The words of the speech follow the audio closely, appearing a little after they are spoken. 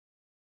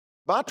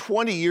About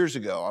 20 years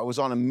ago, I was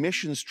on a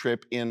missions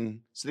trip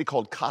in a city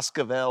called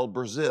Cascavel,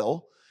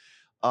 Brazil.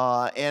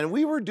 And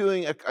we were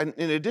doing,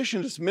 in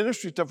addition to this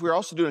ministry stuff, we were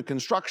also doing a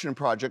construction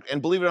project.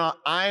 And believe it or not,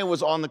 I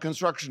was on the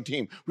construction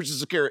team, which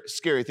is a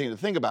scary thing to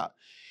think about.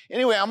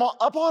 Anyway, I'm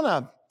up on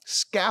a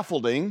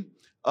scaffolding,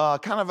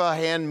 kind of a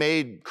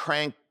handmade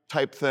crank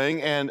type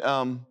thing. And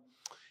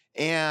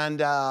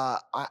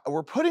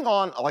we're putting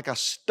on like a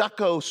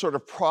stucco sort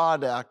of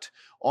product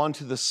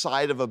onto the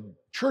side of a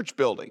church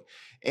building.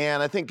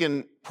 And I think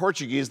in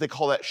Portuguese, they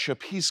call that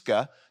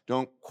chapisca.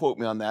 Don't quote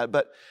me on that.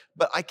 But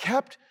I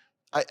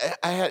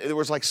had, there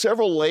was like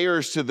several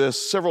layers to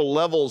this, several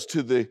levels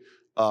to the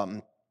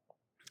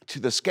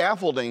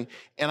scaffolding.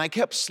 And I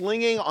kept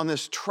slinging on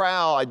this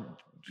trowel. I'd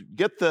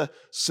get the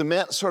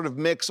cement sort of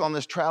mix on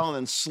this trowel and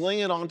then sling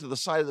it onto the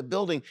side of the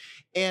building.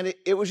 And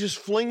it was just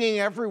flinging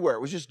everywhere.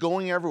 It was just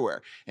going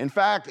everywhere. In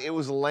fact, it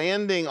was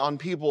landing on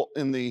people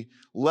in the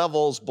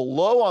levels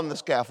below on the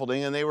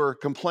scaffolding, and they were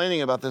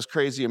complaining about this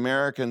crazy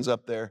Americans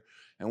up there,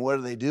 and what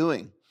are they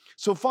doing?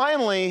 So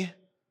finally,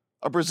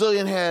 a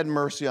Brazilian had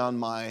mercy on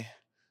my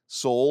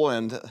soul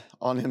and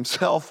on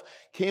himself,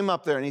 came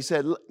up there and he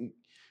said,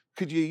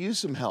 could you use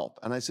some help?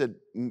 And I said,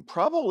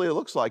 probably it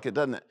looks like it,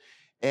 doesn't it?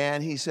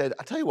 And he said,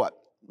 I'll tell you what,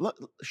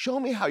 show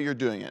me how you're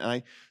doing it. And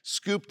I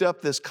scooped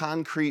up this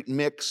concrete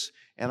mix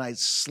and I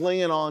sling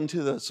it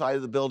onto the side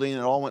of the building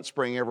and it all went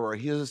spraying everywhere.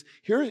 He says,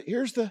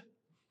 here's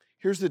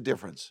the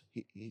difference,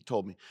 he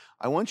told me.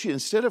 I want you,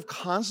 instead of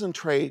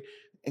concentrating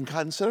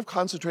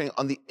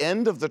on the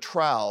end of the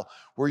trowel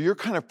where you're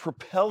kind of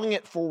propelling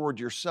it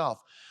forward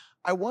yourself,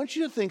 I want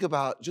you to think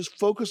about, just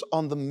focus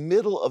on the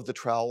middle of the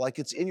trowel like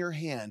it's in your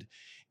hand.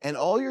 And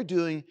all you're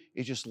doing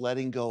is just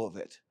letting go of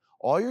it.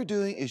 All you're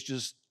doing is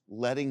just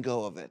letting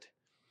go of it.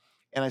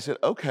 And I said,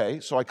 okay.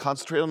 So I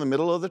concentrated on the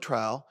middle of the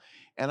trowel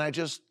and I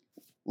just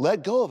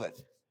let go of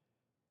it.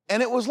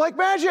 And it was like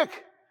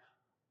magic.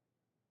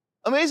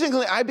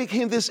 Amazingly, I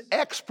became this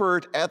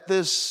expert at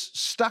this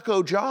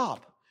stucco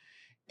job.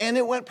 And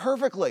it went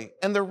perfectly.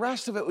 And the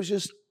rest of it was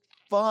just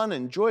fun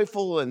and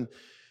joyful. And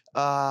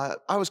I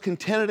was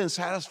contented and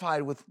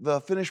satisfied with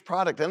the finished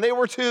product. And they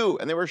were too.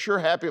 And they were sure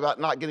happy about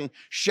not getting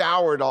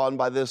showered on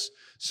by this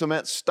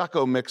cement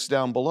stucco mix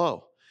down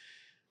below.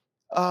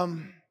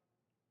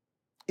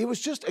 It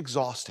was just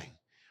exhausting.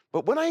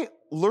 But when I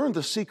learned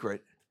the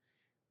secret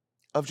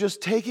of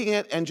just taking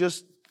it and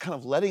just kind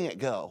of letting it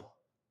go,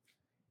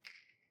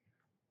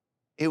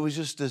 it was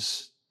just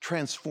this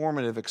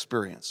transformative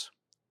experience.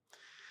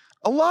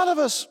 A lot of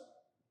us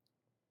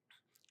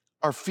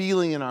are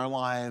feeling in our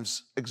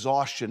lives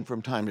exhaustion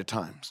from time to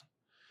time.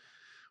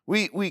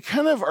 We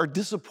kind of are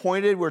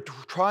disappointed. We're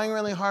trying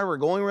really hard. We're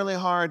going really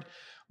hard,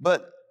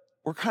 but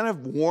we're kind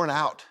of worn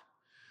out.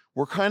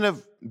 We're kind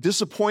of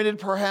disappointed,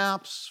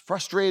 perhaps,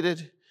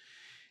 frustrated.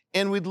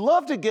 And we'd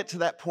love to get to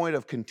that point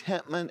of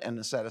contentment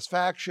and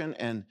satisfaction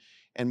and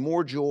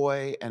more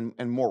joy and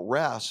more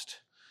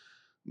rest.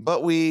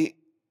 But we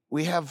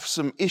have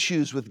some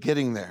issues with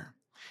getting there.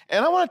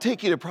 And I want to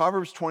take you to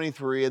Proverbs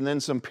 23 and then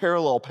some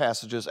parallel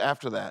passages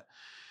after that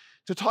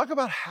to talk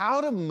about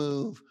how to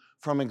move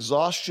from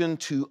exhaustion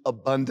to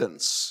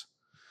abundance.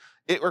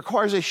 It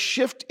requires a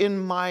shift in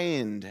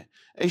mind,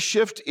 a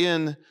shift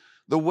in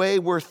the way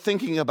we're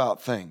thinking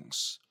about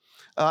things.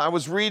 I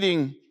was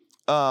reading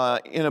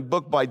in a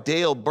book by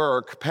Dale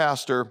Burke,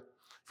 pastor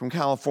from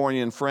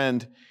California and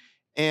friend,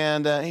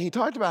 and he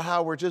talked about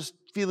how we're just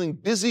feeling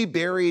busy,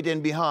 buried,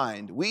 and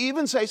behind. We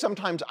even say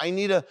sometimes, I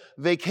need a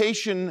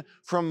vacation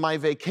from my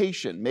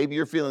vacation. Maybe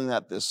you're feeling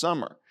that this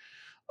summer.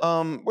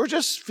 We're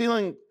just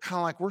feeling kind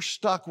of like we're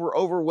stuck, we're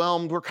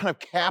overwhelmed, we're kind of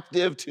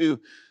captive to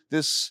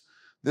this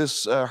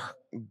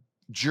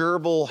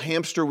gerbil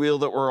hamster wheel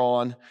that we're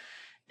on.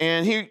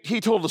 And he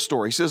told a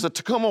story. He says, a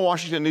Tacoma,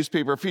 Washington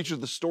newspaper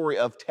featured the story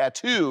of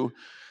Tattoo,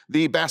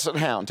 the basset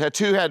hound.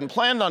 Tattoo hadn't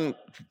planned on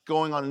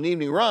going on an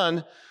evening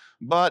run,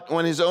 but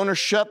when his owner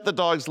shut the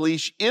dog's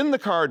leash in the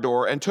car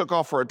door and took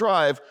off for a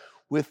drive,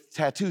 with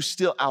Tattoo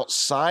still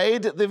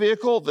outside the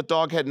vehicle, the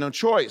dog had no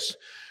choice.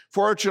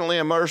 Fortunately,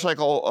 a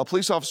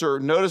police officer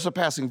noticed a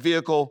passing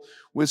vehicle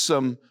with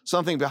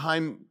something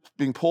behind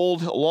being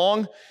pulled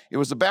along. It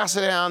was a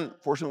basset hound.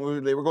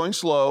 Fortunately, they were going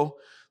slow.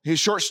 His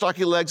short,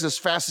 stocky legs as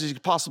fast as he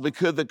possibly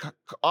could. The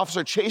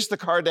officer chased the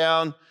car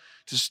down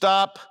to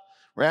stop.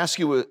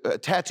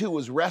 Tattoo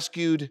was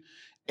rescued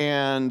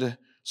and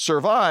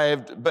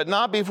survived, but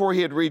not before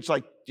he had reached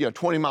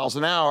 20 miles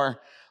an hour,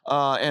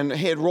 and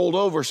he had rolled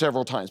over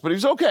several times, but he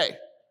was okay.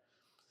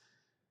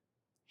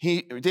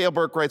 Dale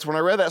Burke writes, when I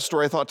read that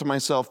story, I thought to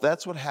myself,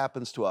 that's what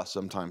happens to us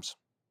sometimes.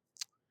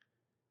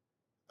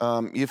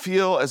 You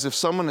feel as if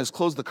someone has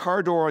closed the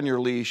car door on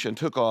your leash and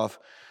took off,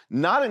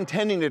 not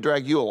intending to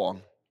drag you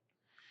along.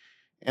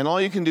 And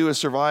all you can do is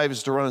survive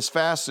is to run as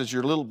fast as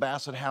your little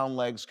basset hound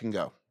legs can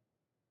go.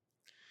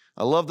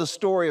 I love the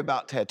story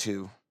about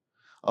Tattoo.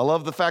 I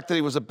love the fact that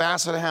he was a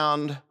basset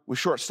hound with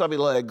short, stubby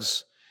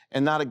legs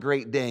and not a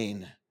Great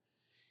Dane.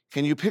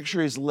 Can you picture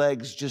his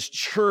legs just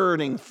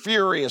churning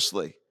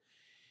furiously?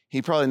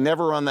 He probably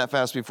never run that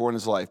fast before in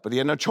his life, but he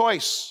had no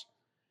choice.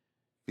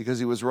 because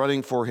he was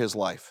running for his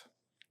life.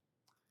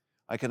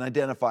 I can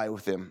identify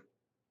with him.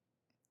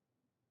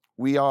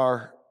 We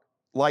are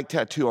like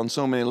Tattoo on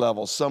so many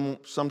levels.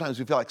 Sometimes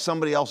we feel like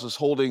somebody else is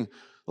holding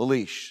the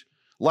leash.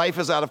 Life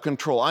is out of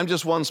control. I'm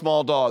just one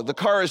small dog. The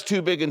car is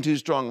too big and too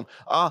strong.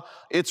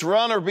 It's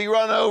run or be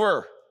run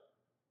over.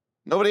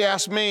 Nobody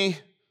asked me.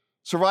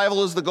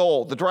 Survival is the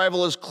goal. The driver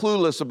is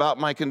clueless about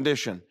my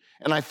condition,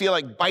 and I feel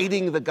like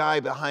biting the guy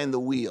behind the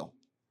wheel.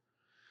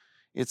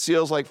 It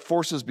feels like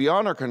forces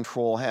beyond our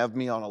control have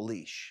me on a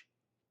leash.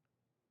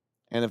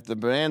 And if the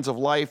demands of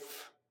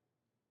life,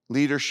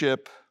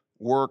 leadership,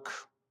 work,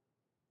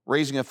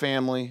 raising a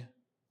family,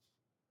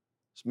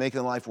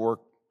 making life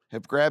work,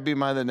 have grabbed me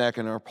by the neck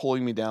and are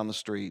pulling me down the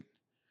street,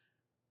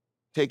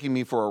 taking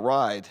me for a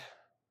ride,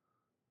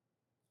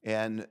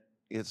 and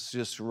it's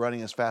just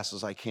running as fast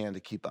as I can to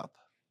keep up.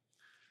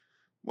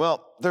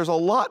 Well, there's a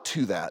lot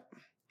to that.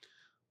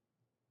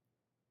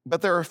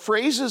 But there are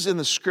phrases in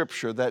the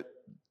scripture that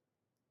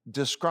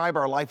describe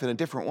our life in a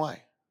different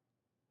way.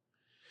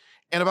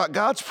 And about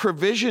God's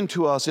provision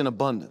to us in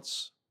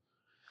abundance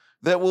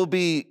that will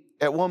be,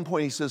 at one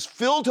point he says,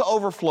 filled to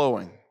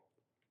overflowing.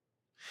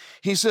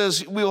 He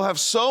says, we will have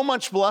so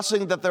much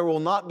blessing that there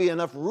will not be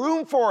enough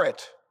room for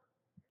it.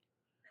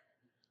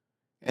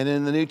 And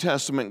in the New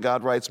Testament,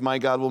 God writes, my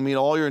God will meet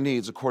all your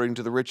needs according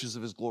to the riches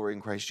of his glory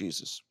in Christ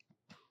Jesus.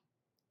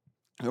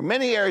 There are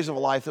many areas of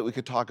life that we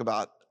could talk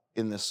about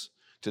in this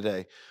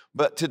today.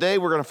 But today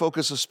we're going to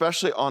focus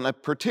especially on a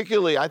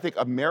particularly, I think,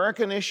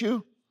 American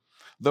issue,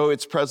 though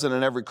it's present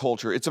in every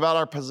culture. It's about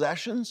our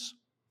possessions.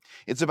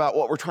 It's about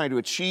what we're trying to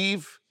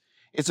achieve.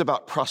 It's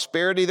about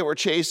prosperity that we're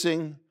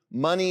chasing,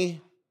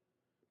 money,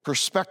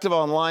 perspective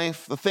on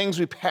life, the things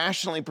we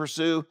passionately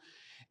pursue.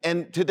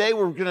 And today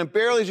we're going to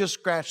barely just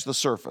scratch the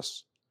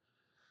surface.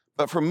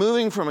 But from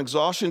moving from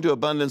exhaustion to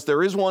abundance,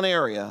 there is one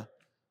area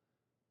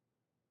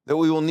that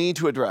we will need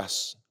to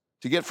address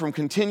to get from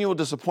continual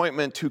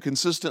disappointment to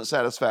consistent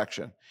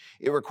satisfaction.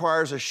 It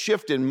requires a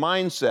shift in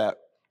mindset,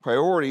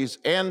 priorities,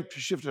 and a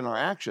shift in our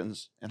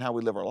actions and how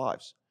we live our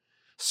lives.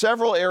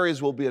 Several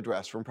areas will be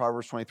addressed from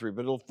Proverbs 23,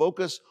 but it'll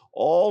focus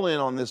all in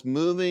on this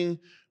moving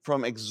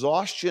from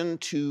exhaustion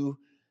to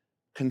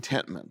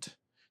contentment,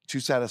 to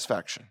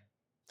satisfaction.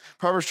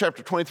 Proverbs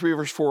chapter 23,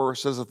 verse 4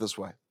 says it this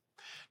way.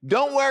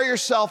 Don't wear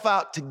yourself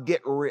out to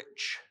get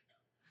rich.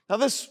 Now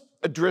this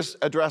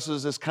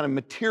addresses this kind of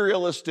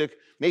materialistic,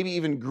 maybe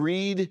even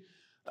greed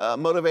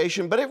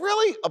motivation, but it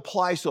really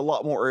applies to a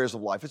lot more areas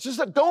of life. It's just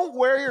that don't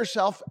wear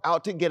yourself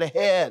out to get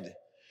ahead,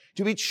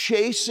 to be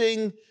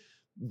chasing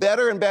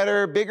better and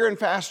better, bigger and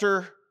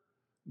faster.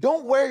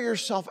 Don't wear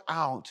yourself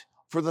out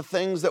for the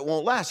things that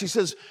won't last. He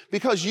says,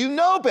 because you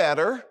know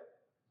better,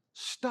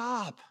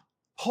 stop,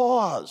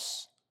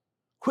 pause,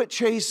 quit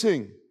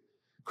chasing,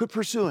 quit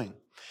pursuing.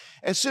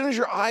 As soon as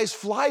your eyes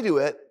fly to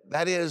it,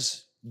 that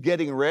is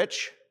getting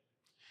rich,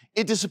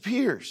 it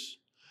disappears,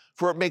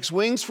 for it makes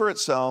wings for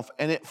itself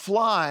and it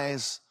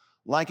flies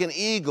like an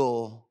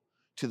eagle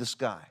to the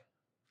sky.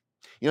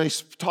 You know,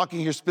 he's talking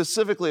here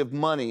specifically of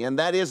money, and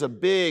that is a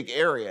big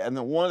area. And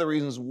one of the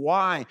reasons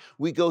why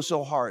we go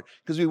so hard,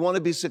 because we want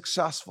to be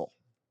successful.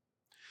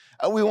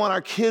 We want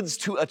our kids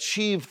to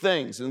achieve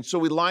things. And so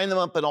we line them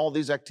up in all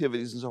these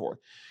activities and so forth.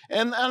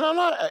 And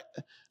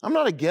I'm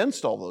not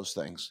against all those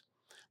things.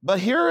 But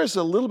here is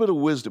a little bit of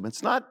wisdom.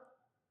 It's not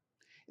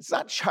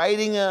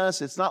chiding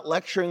us. It's not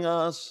lecturing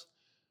us.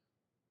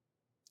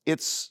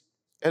 It's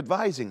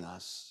advising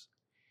us.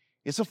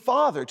 It's a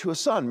father to a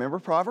son. Remember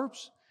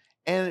Proverbs?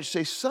 And it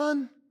says,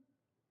 son,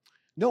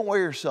 don't wear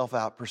yourself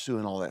out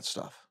pursuing all that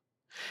stuff.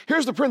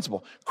 Here's the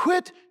principle.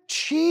 Quit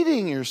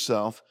cheating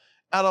yourself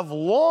out of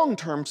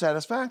long-term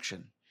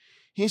satisfaction.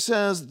 He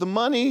says the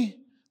money,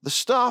 the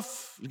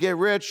stuff, to get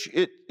rich,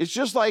 it's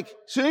just like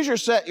as soon as you're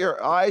set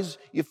your eyes,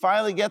 you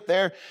finally get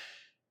there,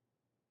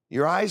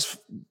 your eyes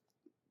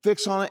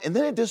fix on it, and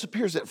then it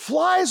disappears. It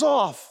flies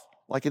off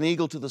like an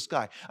eagle to the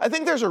sky. I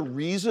think there's a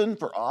reason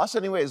for us,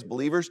 anyway, as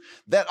believers,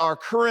 that our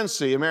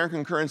currency,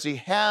 American currency,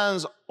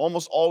 has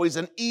almost always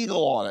an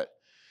eagle on it.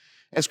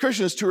 As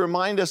Christians, to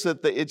remind us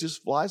that it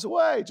just flies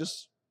away,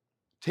 just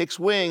takes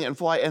wing and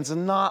fly, and it's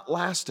not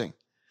lasting.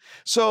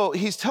 So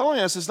he's telling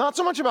us it's not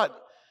so much about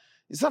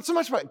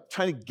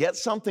trying to get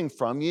something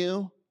from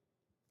you.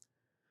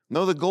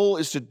 No, the goal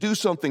is to do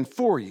something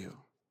for you,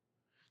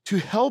 to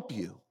help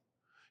you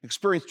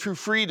experience true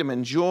freedom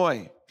and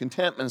joy,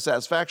 contentment and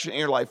satisfaction in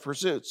your life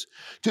pursuits,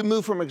 to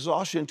move from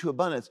exhaustion to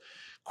abundance.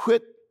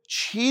 Quit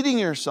cheating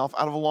yourself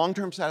out of a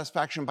long-term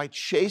satisfaction by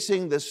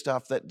chasing this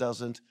stuff that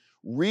doesn't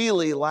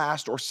really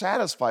last or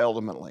satisfy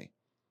ultimately.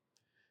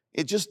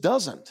 It just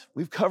doesn't.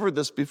 We've covered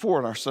this before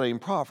in our study in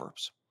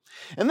Proverbs.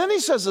 And then he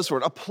says this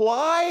word,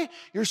 apply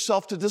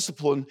yourself to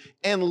discipline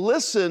and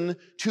listen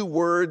to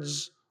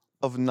words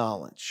of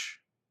knowledge.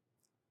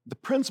 The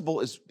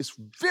principle is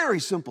very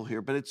simple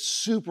here, but it's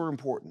super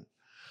important.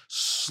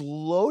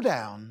 Slow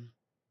down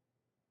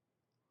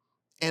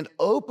and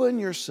open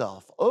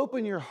yourself,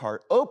 open your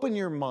heart, open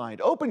your mind,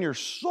 open your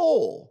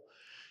soul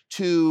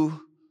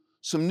to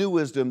some new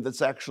wisdom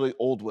that's actually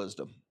old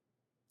wisdom.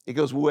 It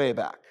goes way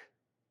back.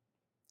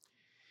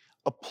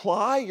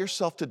 apply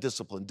yourself to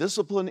discipline.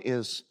 Discipline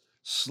is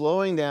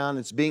slowing down.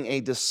 It's being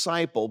a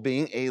disciple,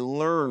 being a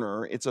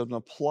learner. It's an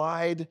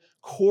applied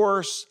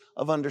course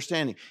of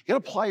understanding. You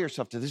got to apply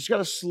yourself to this. You got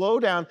to slow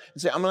down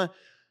and say, I'm going to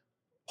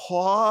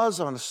pause.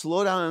 I'm going to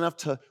slow down enough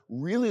to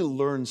really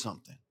learn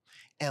something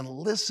and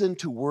listen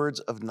to words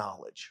of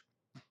knowledge.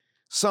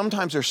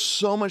 Sometimes there's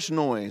so much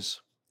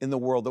noise in the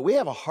world that we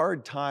have a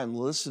hard time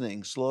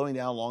listening, slowing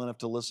down long enough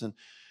to listen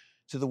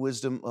to the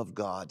wisdom of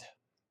God,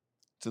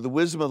 to the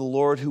wisdom of the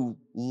Lord who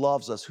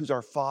loves us, who's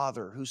our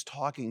Father, who's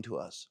talking to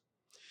us.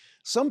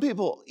 Some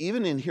people,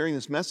 even in hearing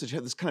this message,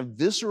 have this kind of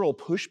visceral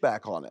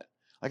pushback on it.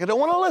 Like, I don't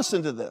want to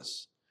listen to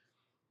this.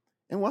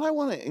 And what I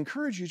want to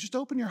encourage you, just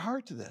open your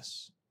heart to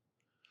this.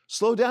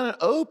 Slow down and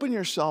open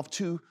yourself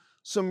to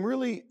some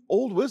really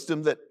old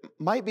wisdom that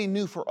might be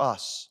new for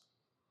us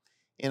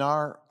in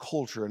our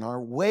culture, in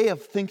our way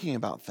of thinking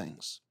about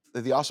things.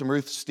 The awesome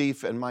Ruth,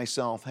 Steve, and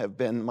myself have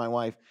been, my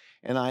wife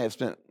and I have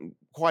spent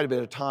quite a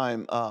bit of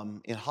time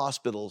in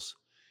hospitals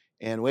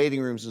and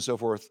waiting rooms and so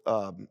forth.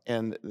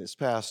 And this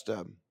past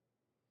a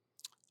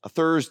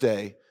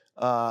Thursday,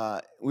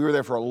 we were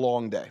there for a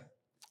long day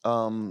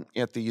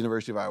at the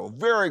University of Iowa.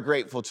 Very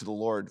grateful to the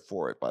Lord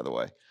for it, by the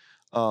way.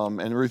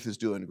 And Ruth is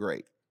doing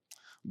great.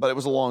 But it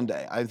was a long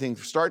day. I think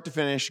start to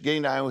finish,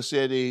 getting to Iowa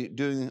City,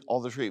 doing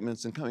all the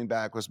treatments and coming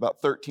back was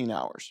about 13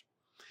 hours.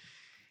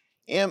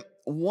 And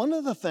one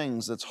of the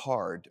things that's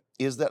hard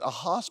is that a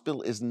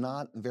hospital is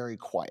not very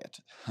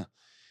quiet.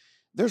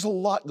 There's a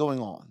lot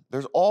going on.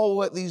 There's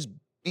all these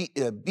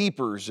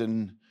beepers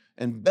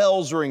and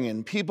bells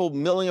ringing, people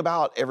milling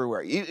about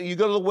everywhere. You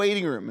go to the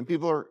waiting room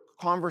and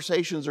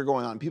conversations are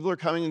going on. People are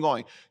coming and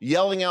going,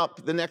 yelling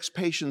out the next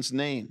patient's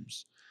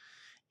names.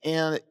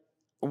 And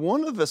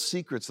one of the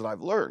secrets that I've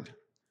learned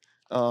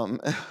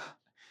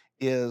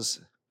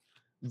is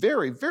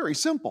very, very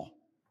simple.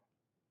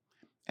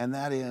 And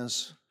that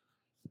is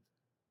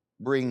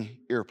bring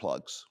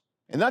earplugs.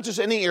 And not just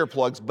any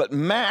earplugs, but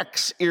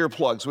Max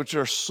earplugs, which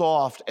are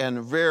soft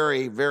and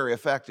very, very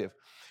effective.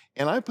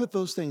 And I put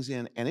those things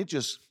in, and it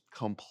just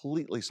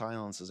completely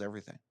silences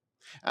everything.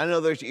 I know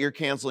there's ear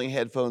canceling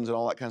headphones and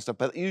all that kind of stuff,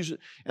 but usually,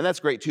 and that's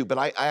great too, but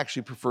I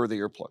actually prefer the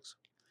earplugs.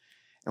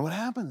 And what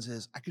happens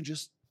is I can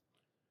just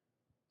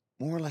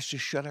more or less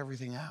just shut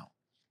everything out.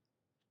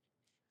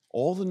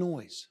 All the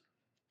noise.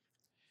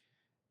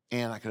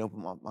 And I can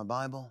open up my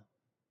Bible.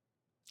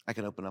 I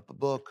can open up a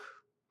book.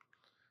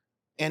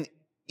 And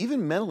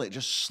even mentally, it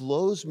just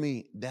slows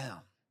me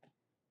down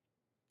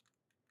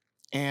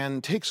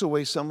and takes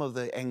away some of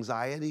the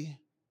anxiety.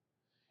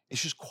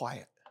 It's just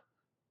quiet.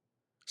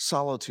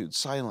 Solitude,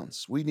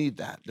 silence. We need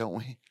that, don't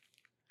we?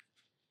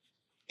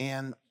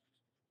 And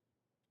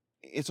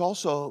it's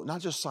also not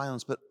just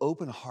silence, but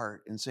open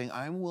heart and saying,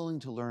 I'm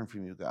willing to learn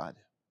from you, God.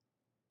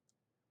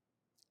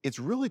 It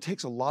really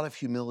takes a lot of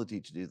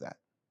humility to do that.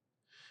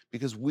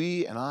 Because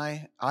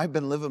I've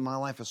been living my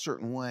life a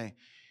certain way.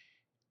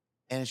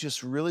 And it's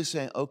just really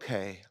saying,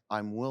 okay,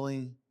 I'm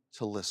willing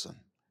to listen.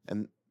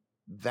 And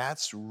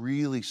that's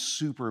really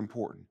super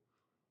important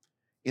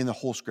in the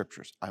whole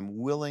scriptures. I'm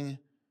willing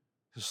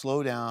to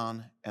slow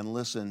down and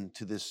listen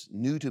to this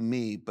new to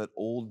me, but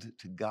old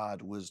to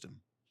God wisdom.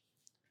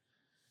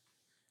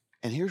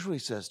 And here's what he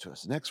says to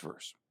us. Next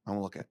verse, I'm going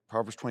to look at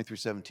Proverbs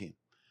 23:17.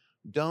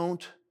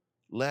 Don't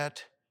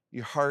let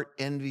your heart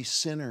envy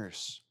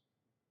sinners.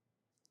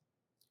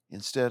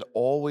 Instead,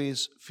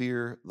 always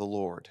fear the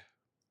Lord.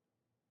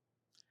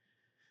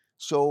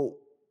 So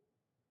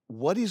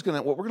what we're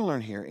going to learn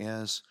here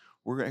is,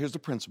 here's the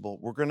principle.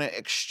 We're going to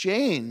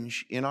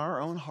exchange in our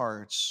own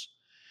hearts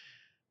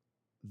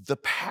the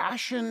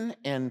passion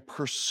and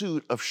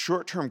pursuit of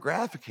short-term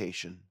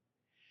gratification,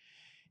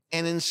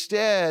 and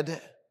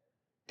instead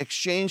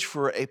exchange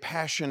for a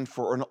passion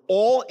for an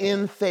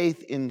all-in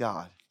faith in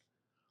God.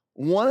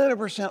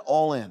 100%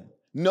 all in.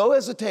 No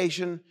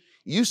hesitation.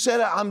 You said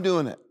it, I'm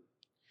doing it.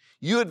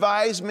 You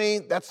advise me,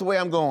 that's the way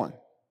I'm going.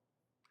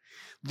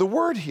 The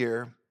word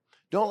here,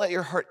 don't let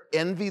your heart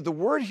envy. The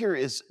word here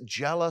is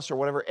jealous or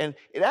whatever, and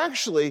it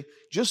actually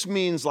just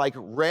means like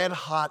red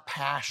hot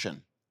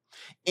passion.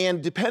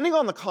 And depending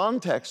on the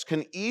context,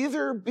 can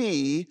either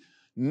be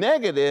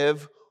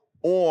negative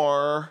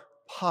or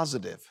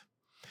positive.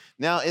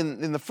 Now,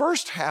 in the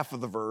first half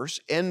of the verse,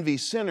 envy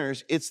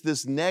sinners, it's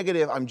this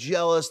negative, I'm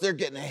jealous, they're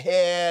getting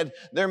ahead,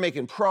 they're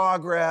making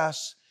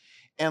progress.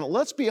 And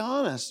let's be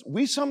honest,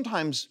 we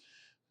sometimes,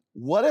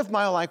 what if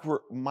my life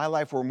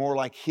were more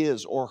like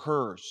his or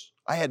hers?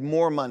 I had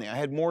more money, I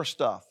had more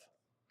stuff.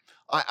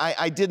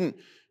 I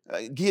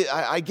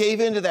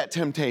gave into that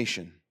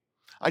temptation.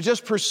 I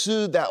just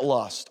pursued that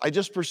lust. I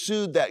just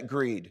pursued that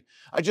greed.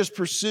 I just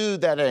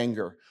pursued that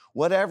anger,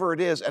 whatever it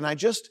is. And I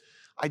just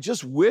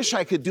wish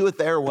I could do it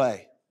their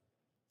way.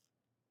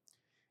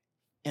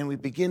 And we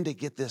begin to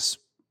get this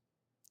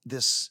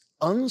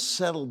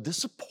unsettled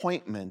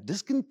disappointment,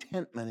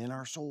 discontentment in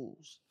our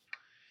souls.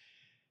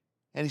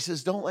 And he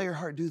says, don't let your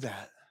heart do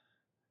that.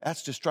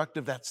 That's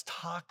destructive. That's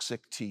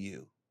toxic to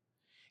you.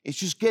 It's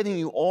just getting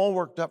you all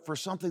worked up for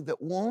something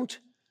that won't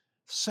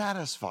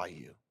satisfy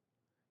you.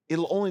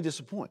 It'll only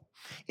disappoint.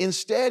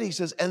 Instead, he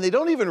says, and they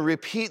don't even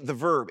repeat the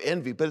verb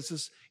envy, but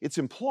it's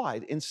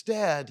implied.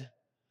 Instead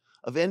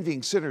of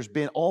envying sinners,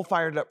 being all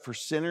fired up for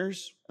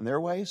sinners and their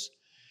ways,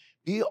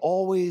 be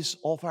always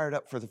all fired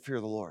up for the fear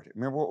of the Lord.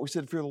 Remember what we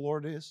said fear of the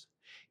Lord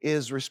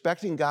is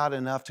respecting God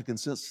enough to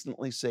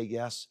consistently say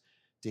yes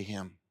to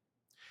him.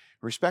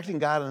 Respecting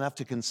God enough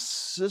to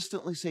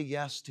consistently say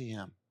yes to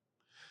him.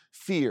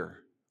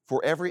 Fear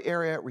for every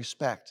area,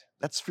 respect.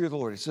 That's fear of the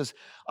Lord. It says,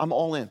 I'm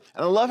all in.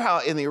 And I love how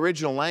in the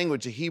original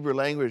language, the Hebrew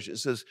language, it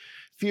says,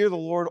 fear the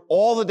Lord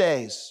all the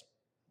days,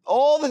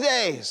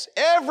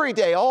 every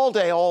day,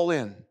 all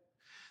in.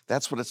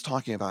 That's what it's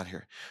talking about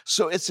here.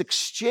 So it's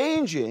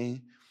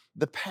exchanging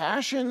the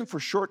passion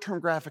for short-term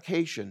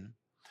gratification,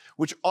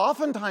 which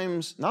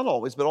oftentimes, not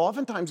always, but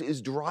oftentimes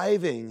is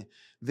driving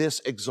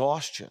this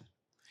exhaustion.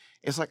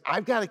 It's like,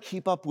 I've got to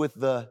keep up with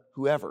the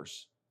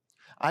whoever's.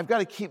 I've got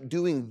to keep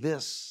doing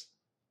this.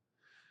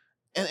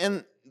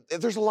 And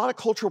there's a lot of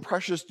cultural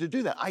pressures to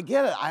do that. I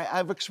get it.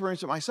 I've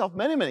experienced it myself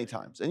many, many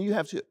times, and you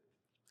have too.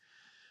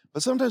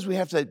 But sometimes we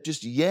have to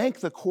just yank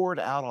the cord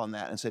out on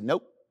that and say,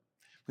 nope,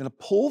 I'm going to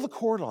pull the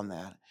cord on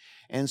that.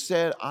 And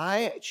instead,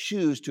 I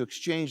choose to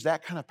exchange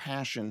that kind of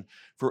passion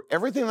for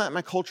everything that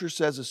my culture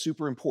says is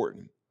super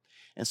important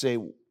and say,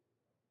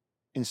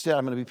 instead,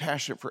 I'm going to be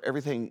passionate for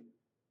everything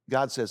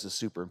God says is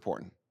super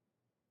important.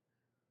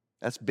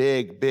 That's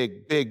big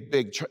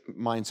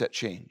mindset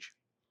change.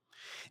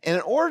 And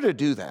in order to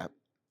do that,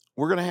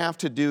 we're going to have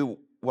to do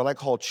what I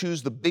call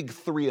choose the big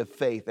three of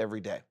faith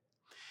every day.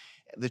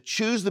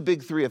 Choose the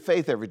big three of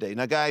faith every day.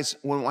 Now, guys,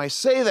 when I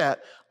say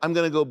that, I'm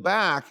going to go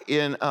back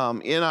in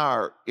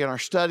our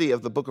study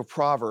of the book of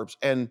Proverbs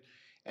and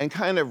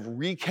kind of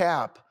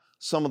recap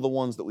some of the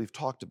ones that we've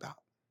talked about.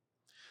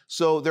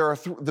 So there are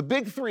the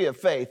big three of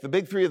faith, the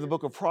big three of the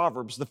book of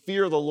Proverbs. The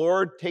fear of the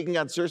Lord, taking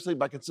God seriously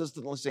by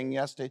consistently saying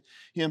yes to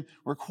him,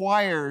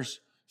 requires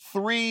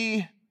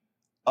three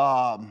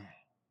kind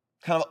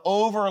of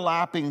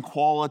overlapping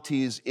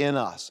qualities in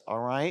us, all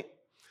right?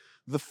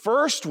 The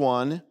first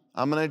one,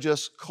 I'm going to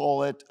just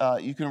call it,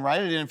 you can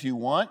write it in if you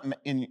want,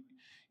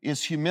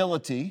 is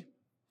humility.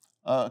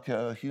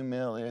 Okay,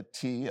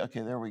 humility.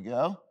 Okay, there we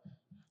go.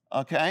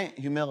 Okay,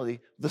 humility.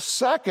 The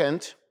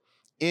second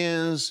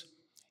is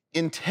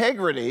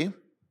integrity.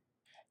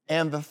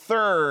 And the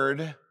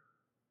third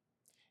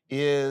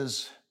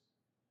is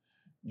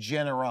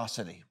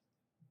generosity.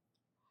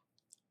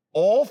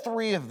 All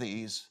three of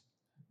these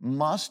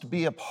must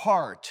be a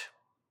part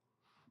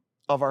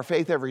of our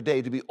faith every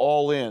day to be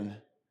all in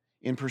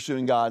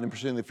pursuing God and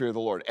pursuing the fear of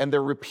the Lord. And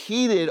they're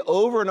repeated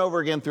over and over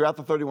again throughout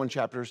the 31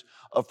 chapters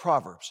of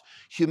Proverbs.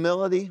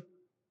 Humility,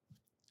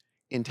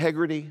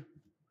 integrity,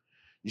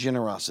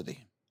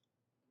 generosity.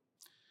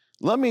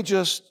 Let me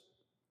just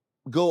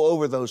go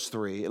over those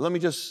three. Let me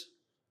just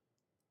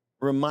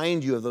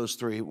remind you of those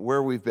three,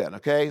 where we've been,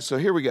 okay? So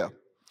here we go.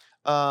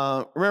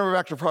 Remember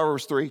back to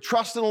Proverbs 3.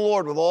 Trust in the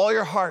Lord with all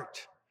your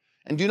heart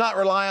and do not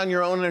rely on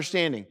your own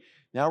understanding.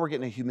 Now we're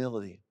getting to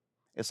humility.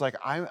 It's like,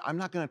 I'm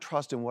not going to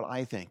trust in what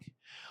I think.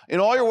 In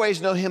all your ways,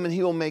 know him, and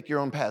he will make your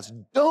own paths.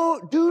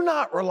 Do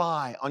not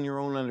rely on your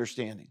own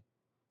understanding.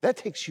 That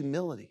takes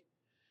humility.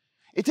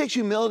 It takes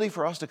humility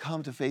for us to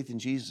come to faith in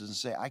Jesus and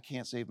say, I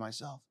can't save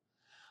myself.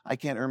 I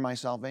can't earn my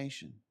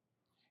salvation.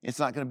 It's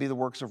not going to be the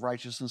works of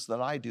righteousness that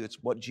I do.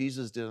 It's what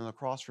Jesus did on the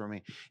cross for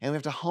me. And we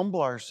have to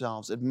humble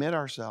ourselves, admit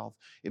our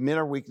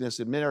weakness,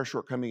 admit our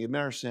shortcoming,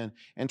 admit our sin,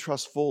 and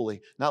trust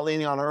fully. Not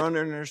leaning on our own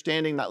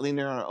understanding, not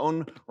leaning on our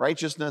own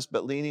righteousness,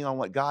 but leaning on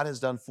what God has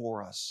done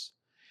for us.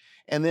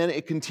 And then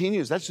it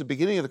continues. That's the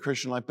beginning of the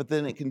Christian life, but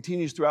then it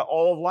continues throughout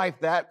all of life.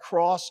 That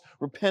cross,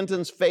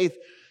 repentance, faith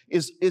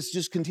is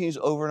just continues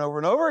over and over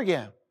and over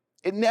again.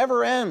 It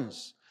never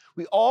ends.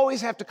 We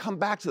always have to come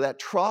back to that.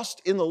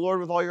 Trust in the Lord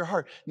with all your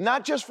heart,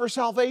 not just for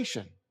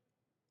salvation,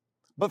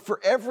 but for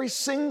every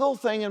single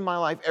thing in my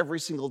life, every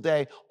single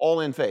day,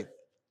 all in faith.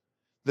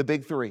 The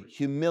big three,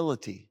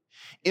 humility.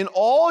 In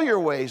all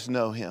your ways,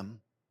 know him,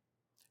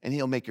 and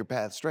he'll make your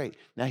path straight.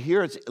 Now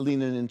here it's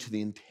leaning into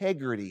the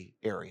integrity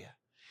area.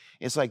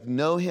 It's like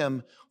know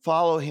him,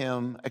 follow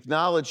him,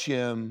 acknowledge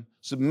him,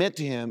 submit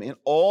to him in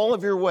all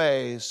of your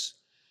ways.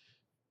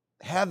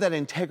 Have that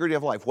integrity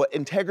of life. What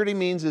integrity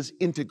means is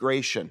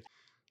integration.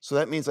 So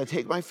that means I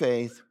take my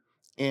faith,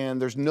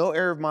 and there's no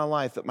area of my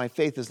life that my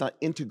faith is not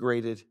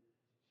integrated,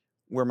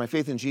 where my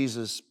faith in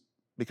Jesus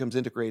becomes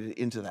integrated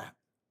into that.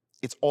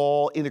 It's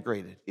all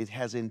integrated. It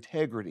has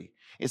integrity.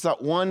 It's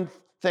not one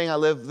thing I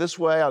live this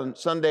way on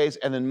Sundays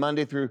and then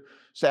Monday through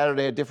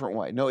Saturday a different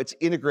way. No, it's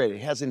integrated.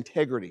 It has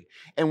integrity.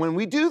 And when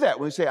we do that,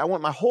 when we say, I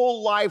want my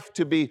whole life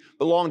to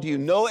belong to you,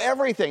 know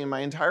everything in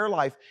my entire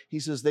life, he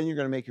says, then you're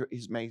going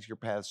to make your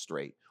path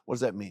straight. What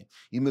does that mean?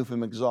 You move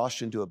from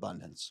exhaustion to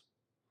abundance.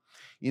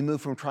 You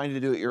move from trying to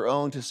do it your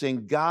own to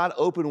seeing God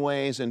open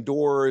ways and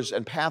doors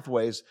and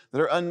pathways that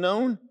are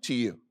unknown to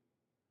you.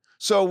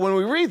 So when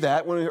we read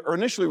that, when we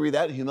initially read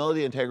that,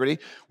 humility, integrity,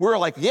 we're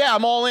like, yeah,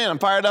 I'm all in. I'm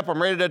fired up. I'm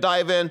ready to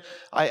dive in.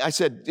 I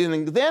said,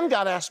 and then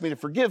God asked me to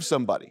forgive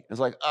somebody. It's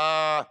like,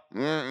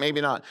 maybe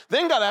not.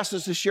 Then God asked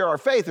us to share our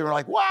faith, and we're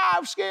like, wow,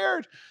 I'm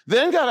scared.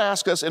 Then God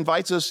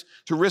invites us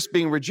to risk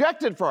being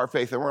rejected for our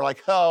faith, and we're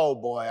like, oh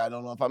boy, I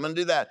don't know if I'm going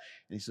to do that.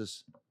 And he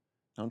says,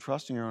 don't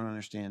trust in your own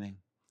understanding.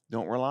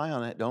 Don't rely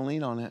on it. Don't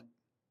lean on it.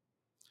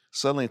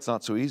 Suddenly it's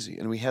not so easy,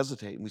 and we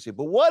hesitate, and we say,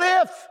 but what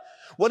if?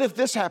 What if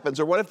this happens,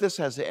 or what if this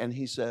has to? And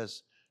he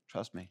says,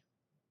 trust me.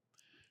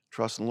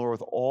 Trust in the Lord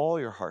with all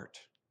your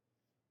heart.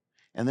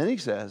 And then he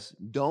says,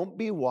 don't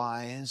be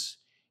wise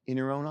in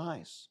your own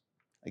eyes.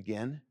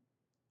 Again,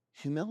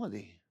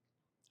 humility.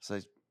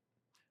 So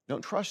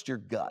don't trust your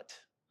gut.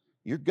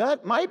 Your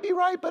gut might be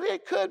right, but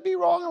it could be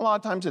wrong. A lot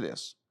of times it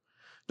is.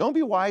 Don't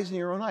be wise in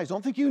your own eyes.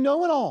 Don't think you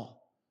know it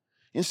all.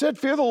 Instead,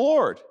 fear the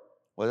Lord.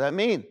 What does that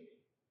mean?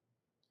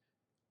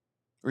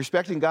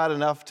 Respecting God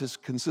enough to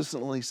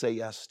consistently say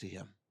yes to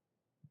him.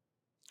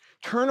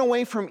 Turn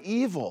away from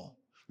evil.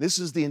 This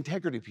is the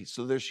integrity piece.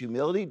 So there's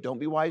humility. Don't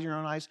be wise in your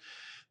own eyes.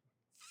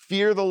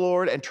 Fear the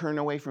Lord and turn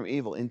away from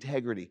evil.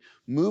 Integrity.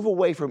 Move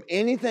away from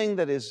anything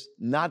that is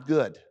not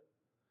good,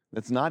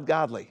 that's not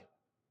godly.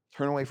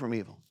 Turn away from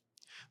evil.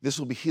 This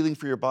will be healing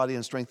for your body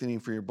and strengthening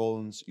for your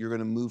bones. You're going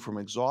to move from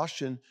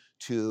exhaustion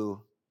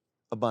to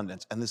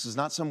abundance. And this is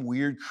not some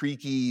weird,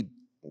 creaky,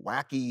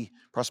 wacky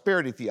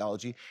prosperity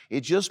theology.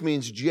 It just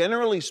means,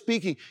 generally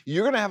speaking,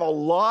 you're going to have a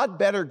lot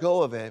better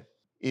go of it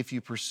if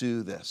you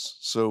pursue this.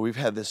 So we've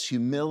had this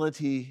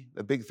humility,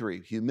 the big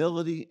three: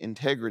 humility,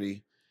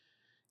 integrity,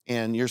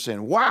 and you're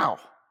saying, wow.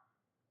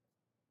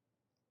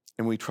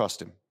 And we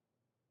trust him.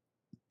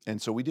 And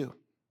so we do.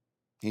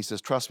 He says,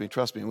 trust me,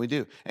 and we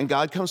do. And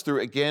God comes through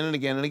again and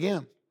again and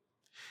again.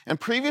 And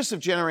previous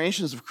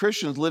generations of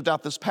Christians lived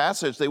out this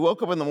passage. They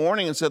woke up in the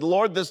morning and said,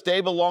 Lord, this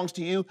day belongs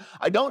to you.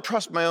 I don't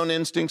trust my own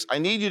instincts. I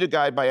need you to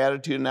guide my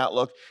attitude and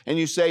outlook. And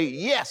you say,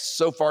 yes,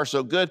 so far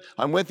so good.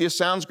 I'm with you.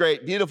 Sounds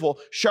great. Beautiful.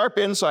 Sharp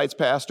insights,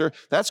 Pastor.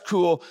 That's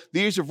cool.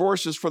 These are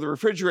verses for the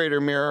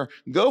refrigerator mirror.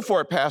 Go for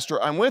it,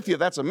 Pastor. I'm with you.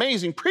 That's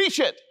amazing. Preach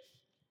it.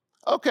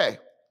 Okay.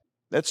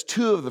 That's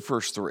two of the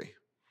first three.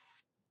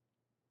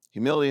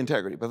 Humility,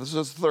 integrity. But this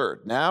is the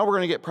third. Now we're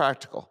going to get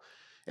practical.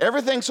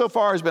 Everything so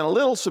far has been a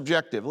little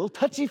subjective, a little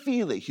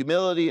touchy-feely.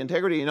 Humility,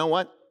 integrity, you know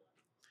what?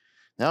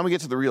 Now we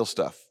get to the real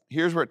stuff.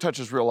 Here's where it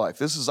touches real life.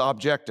 This is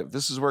objective.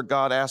 This is where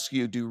God asks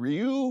you, do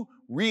you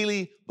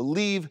really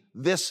believe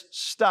this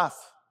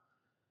stuff?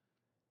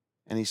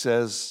 And he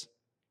says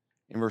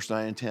in verse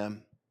 9 and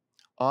 10,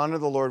 honor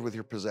the Lord with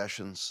your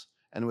possessions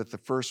and with the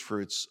first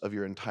fruits of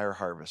your entire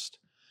harvest.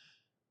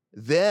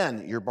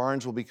 Then your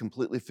barns will be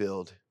completely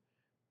filled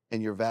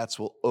and your vats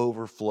will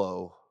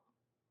overflow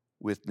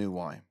with new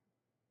wine.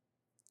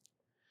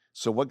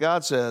 So what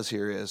God says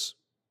here is,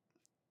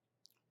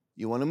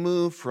 you want to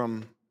move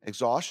from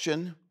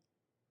exhaustion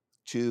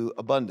to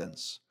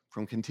abundance,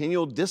 from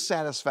continual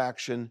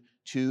dissatisfaction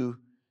to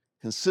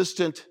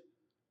consistent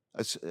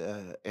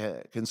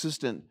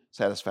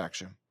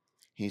satisfaction.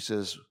 He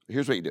says,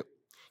 here's what you do.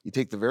 You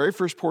take the very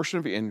first portion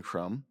of your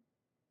income,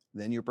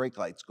 then your brake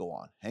lights go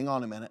on. Hang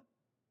on a minute.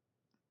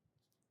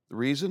 The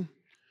reason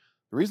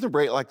the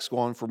brake lights go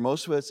on for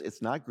most of us,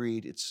 it's not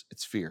greed, it's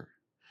fear.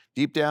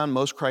 Deep down,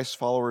 most Christ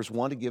followers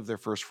want to give their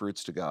first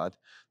fruits to God.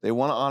 They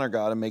want to honor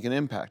God and make an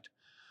impact.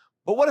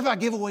 But what if I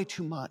give away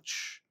too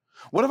much?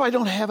 What if I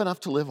don't have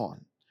enough to live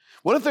on?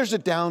 What if there's a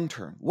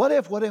downturn? What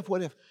if?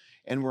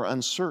 And we're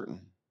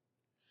uncertain.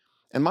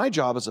 And my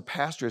job as a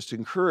pastor is to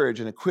encourage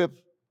and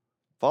equip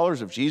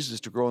followers of Jesus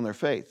to grow in their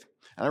faith.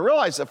 And I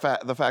realize the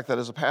fact that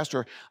as a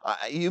pastor,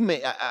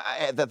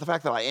 that the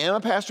fact that I am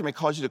a pastor may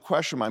cause you to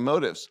question my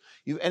motives.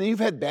 You've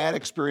had bad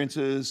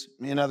experiences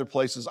in other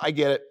places. I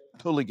get it,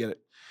 totally get it.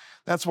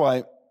 That's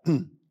why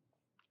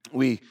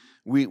we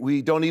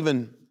don't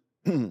even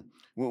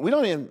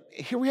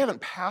here we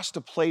haven't passed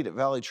a plate at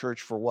Valley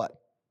Church for what?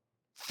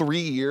 3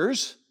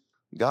 years?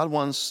 God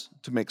wants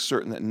to make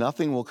certain that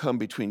nothing will come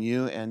between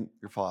you and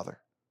your Father,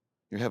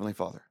 your Heavenly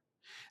Father.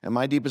 And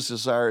my deepest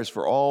desire is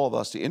for all of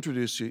us to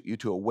introduce you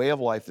to a way of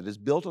life that is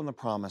built on the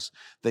promise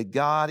that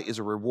God is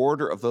a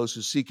rewarder of those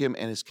who seek him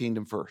and his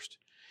kingdom first.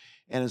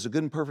 And as a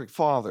good and perfect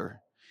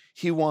Father,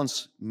 he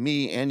wants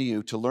me and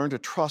you to learn to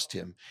trust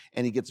him,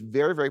 and he gets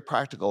very, very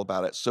practical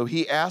about it. So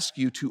he asks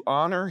you to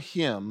honor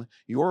him,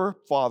 your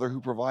Father who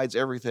provides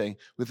everything,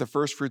 with the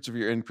first fruits of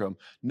your income,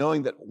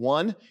 knowing that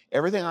 1,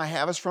 everything I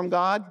have is from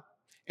God,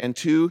 and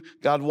 2,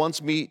 God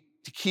wants me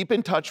to keep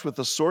in touch with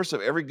the source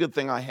of every good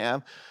thing I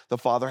have. The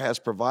Father has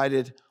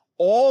provided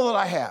all that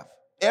I have.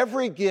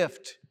 Every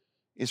gift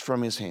is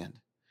from his hand.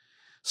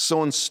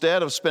 So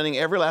instead of spending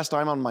every last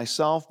dime on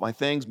myself, my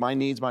things, my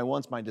needs, my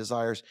wants, my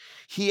desires,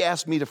 he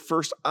asked me to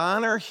first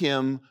honor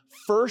him.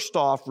 First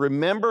off,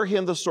 remember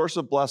him, the source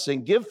of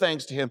blessing. Give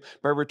thanks to him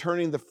by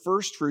returning the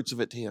first fruits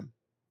of it to him.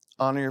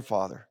 Honor your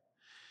father.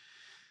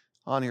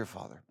 Honor your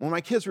father. When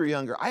my kids were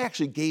younger, I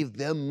actually gave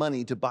them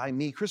money to buy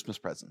me Christmas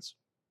presents.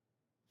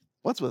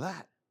 What's with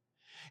that?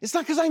 It's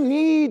not because I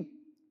need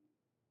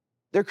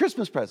They're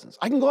Christmas presents.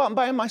 I can go out and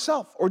buy them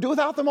myself or do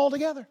without them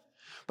altogether.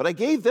 But I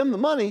gave them the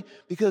money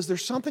because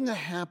there's something that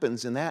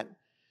happens in that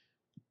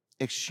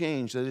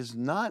exchange that is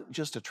not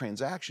just a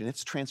transaction,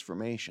 it's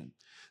transformation.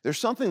 There's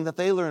something that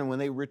they learn when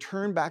they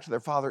return back to their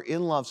Father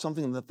in love,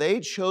 something that they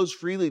chose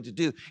freely to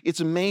do. It's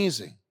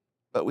amazing,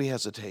 but we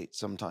hesitate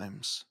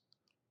sometimes.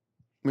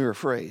 We're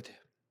afraid.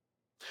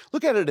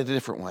 Look at it a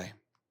different way.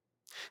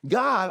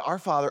 God, our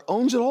Father,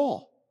 owns it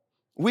all.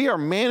 We are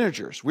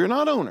managers. We're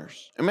not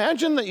owners.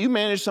 Imagine that you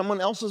manage someone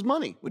else's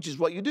money, which is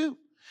what you do.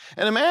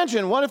 And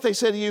imagine, what if they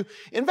said to you,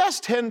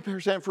 invest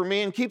 10% for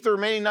me and keep the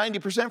remaining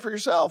 90% for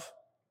yourself?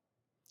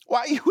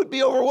 Why, you would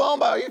be overwhelmed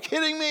by it. Are you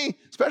kidding me?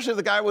 Especially if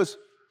the guy was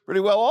pretty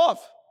well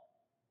off.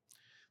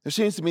 There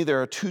seems to me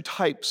there are two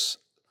types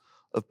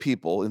of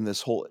people in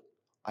this whole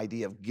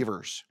idea of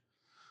givers.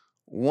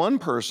 One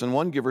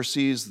giver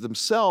sees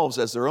themselves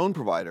as their own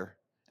provider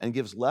and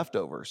gives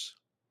leftovers.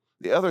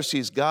 The other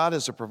sees God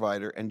as a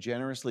provider and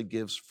generously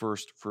gives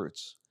first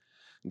fruits.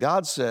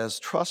 God says,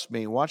 trust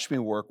me, watch me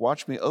work,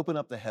 watch me open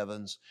up the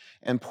heavens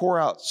and pour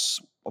out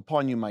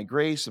upon you my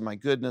grace and my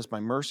goodness, my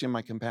mercy and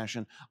my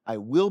compassion. I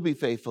will be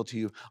faithful to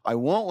you. I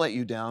won't let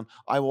you down.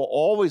 I will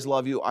always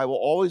love you. I will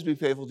always be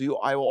faithful to you.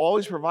 I will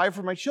always provide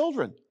for my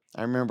children.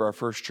 I remember our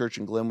first church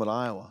in Glenwood,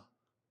 Iowa.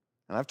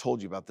 And I've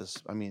told you about this.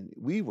 I mean,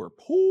 we were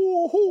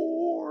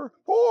poor.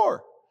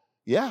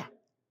 Yeah.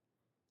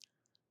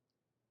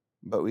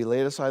 But we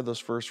laid aside those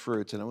first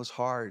fruits, and it was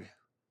hard.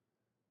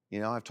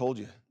 I've told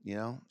you,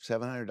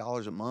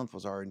 $700 a month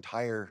was our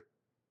entire,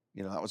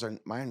 that was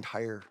my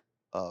entire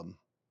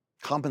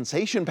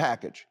compensation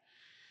package.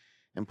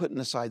 And putting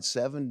aside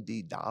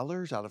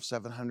 $70 out of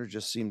 $700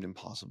 just seemed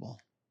impossible.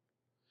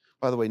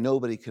 By the way,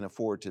 nobody can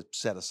afford to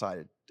set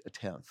aside a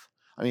tenth.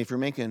 I mean, if you're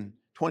making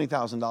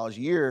 $20,000 a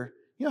year,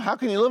 how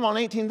can you live on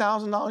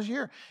 $18,000 a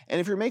year? And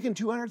if you're making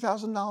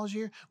 $200,000 a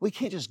year, we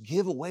can't just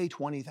give away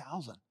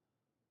 $20,000.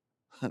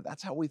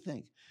 That's how we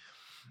think.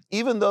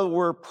 Even though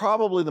we're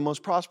probably the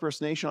most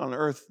prosperous nation on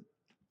earth,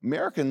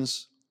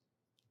 Americans,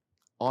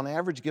 on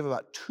average, give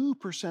about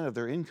 2% of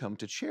their income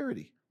to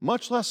charity,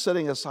 much less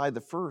setting aside the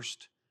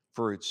first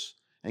fruits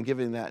and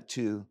giving that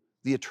to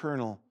the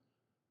eternal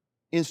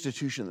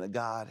institution that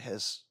God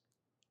has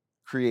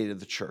created,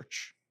 the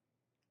church.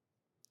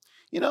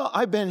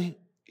 I've been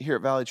here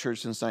at Valley Church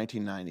since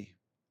 1990,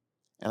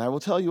 and I will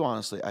tell you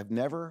honestly, I've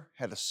never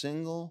had a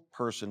single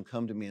person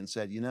come to me and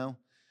said,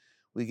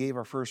 we gave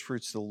our first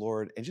fruits to the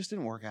Lord and it just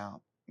didn't work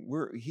out.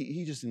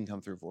 He just didn't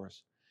come through for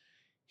us.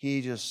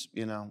 He just,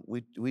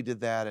 we did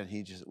that and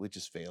we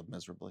just failed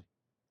miserably.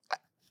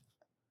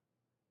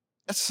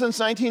 That's since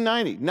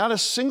 1990. Not a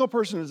single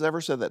person has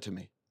ever said that to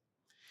me.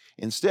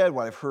 Instead,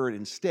 what I've heard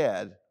is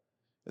the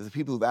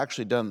people who've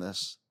actually done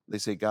this, they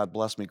say, God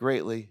bless me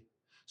greatly,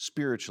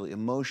 spiritually,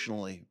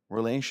 emotionally,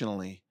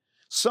 relationally,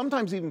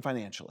 sometimes even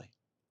financially.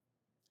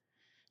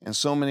 And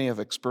so many have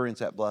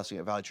experienced that blessing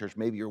at Valley Church.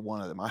 Maybe you're one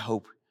of them. I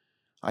hope.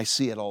 I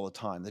see it all the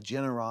time, the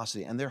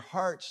generosity and their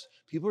hearts.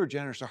 People are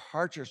generous. Their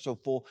hearts are so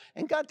full,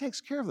 and God takes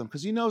care of them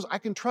because he knows I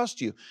can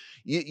trust you.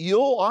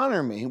 You'll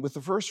honor me with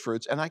the first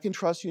fruits, and I can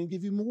trust you and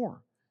give you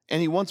more.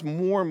 And he wants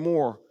more and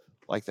more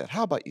like that.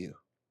 How about you?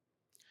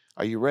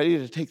 Are you ready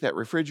to take that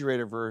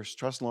refrigerator verse,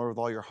 trust in the Lord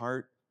with all your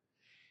heart,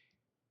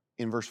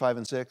 in verse 5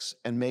 and 6,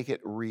 and make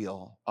it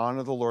real?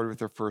 Honor the Lord with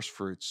their first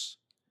fruits.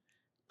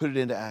 Put it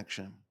into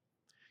action.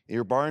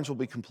 Your barns will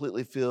be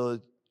completely filled.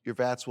 Your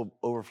vats will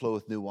overflow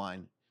with new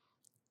wine.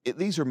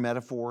 These are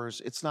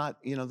metaphors. It's not,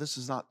 this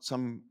is not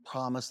some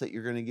promise that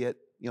you're going to get,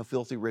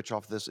 filthy rich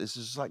off this. It's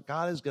just like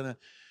God is going to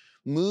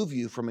move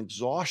you from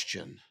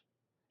exhaustion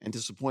and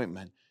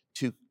disappointment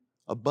to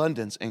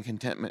abundance and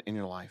contentment in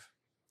your life.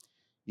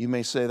 You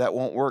may say that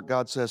won't work.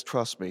 God says,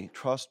 trust me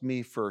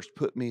first,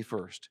 put me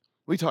first.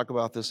 We talk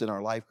about this in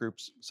our life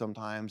groups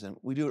sometimes, and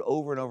we do it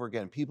over and over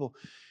again. People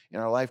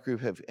in our life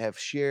group have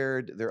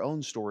shared their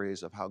own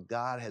stories of how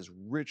God has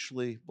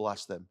richly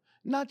blessed them,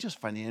 not just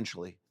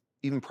financially,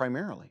 even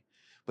primarily,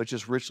 but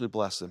just richly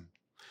bless them.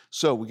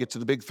 So we get to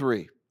the big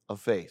three of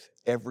faith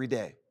every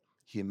day: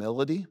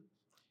 humility,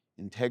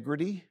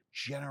 integrity,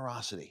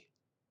 generosity.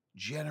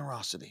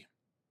 Generosity.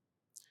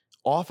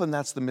 Often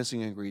that's the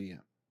missing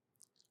ingredient.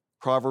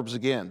 Proverbs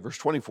again, verse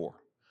 24.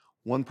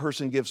 One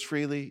person gives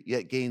freely,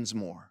 yet gains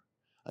more.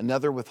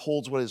 Another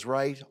withholds what is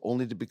right,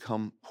 only to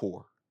become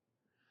poor.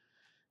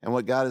 And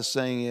what God is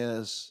saying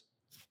is,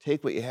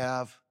 take what you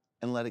have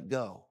and let it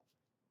go.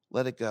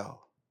 Let it go.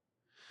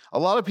 A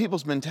lot of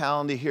people's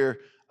mentality here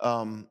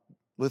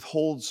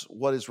withholds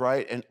what is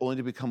right and only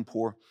to become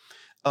poor.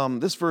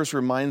 This verse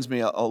reminds me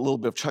a little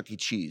bit of Chuck E.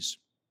 Cheese.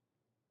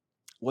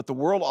 What the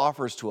world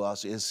offers to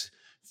us is,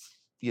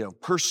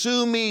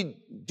 pursue me,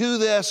 do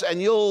this, and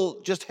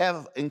you'll just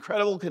have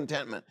incredible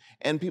contentment.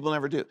 And people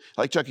never do.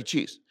 Like Chuck E.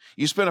 Cheese.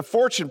 You spend a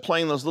fortune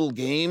playing those little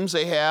games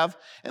they have,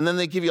 and then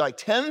they give you like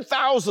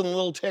 10,000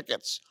 little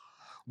tickets.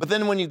 But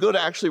then when you go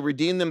to actually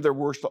redeem them, they're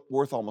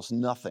worth almost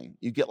nothing.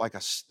 You get like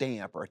a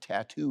stamp or a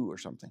tattoo or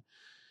something.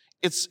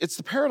 It's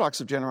the paradox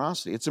of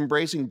generosity. It's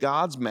embracing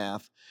God's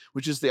math,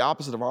 which is the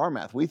opposite of our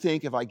math. We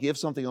think if I give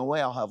something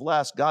away, I'll have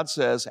less. God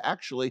says,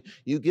 actually,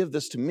 you give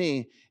this to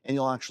me and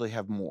you'll actually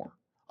have more.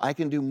 I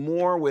can do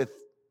more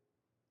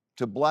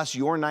to bless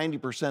your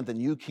 90% than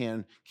you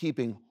can,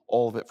 keeping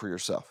all of it for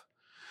yourself.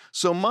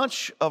 So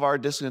much of our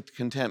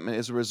discontentment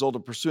is a result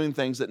of pursuing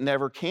things that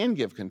never can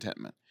give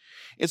contentment.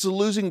 It's a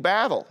losing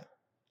battle.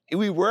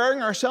 We're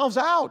wearing ourselves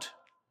out.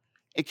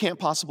 It can't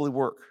possibly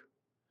work.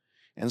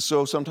 And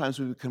so sometimes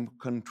we become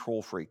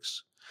control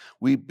freaks.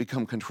 We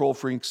become control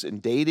freaks in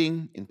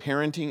dating, in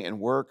parenting, and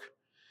work.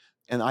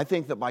 And I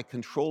think that by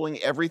controlling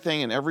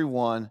everything and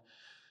everyone,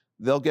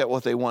 they'll get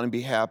what they want and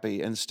be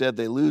happy. Instead,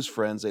 they lose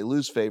friends, they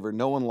lose favor,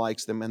 no one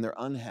likes them, and they're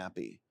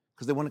unhappy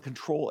because they want to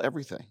control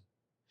everything.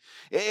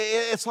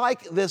 It's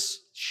like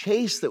this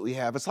chase that we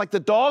have. It's like the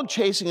dog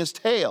chasing his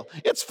tail.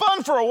 It's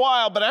fun for a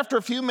while, but after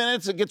a few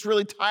minutes, it gets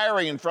really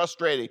tiring and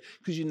frustrating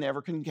because you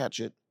never can catch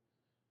it.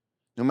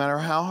 No matter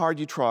how hard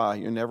you try,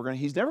 he's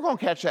never going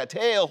to catch that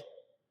tail.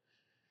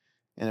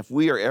 And if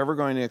we are ever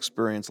going to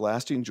experience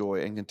lasting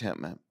joy and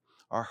contentment,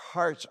 our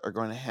hearts are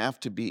going to have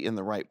to be in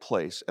the right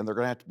place, and they're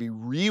going to have to be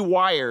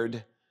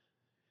rewired,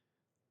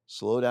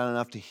 slow down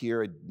enough to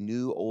hear a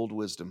new old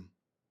wisdom,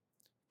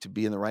 to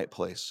be in the right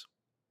place.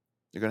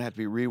 They're going to have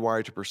to be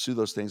rewired to pursue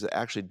those things that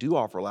actually do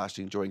offer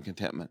lasting joy and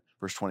contentment.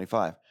 Verse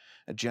 25,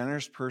 a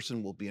generous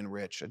person will be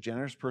enriched. A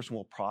generous person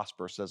will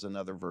prosper, says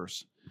another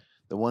verse.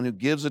 The one who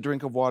gives a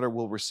drink of water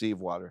will receive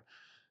water.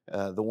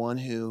 The one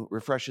who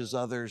refreshes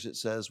others, it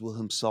says, will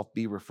himself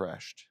be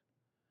refreshed.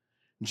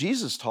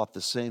 Jesus taught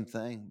the same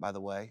thing, by the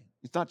way.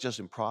 It's not just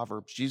in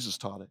Proverbs. Jesus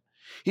taught it.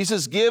 He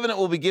says, give and it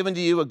will be given to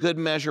you, a good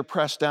measure,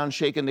 pressed down,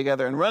 shaken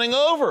together, and running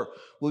over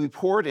will be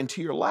poured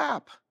into your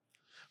lap.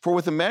 For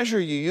with the measure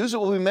you use, it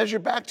will be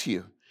measured back to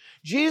you.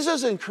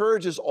 Jesus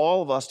encourages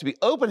all of us to be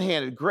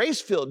open-handed,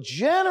 grace-filled,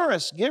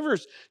 generous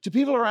givers to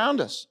people around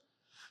us.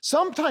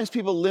 Sometimes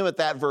people limit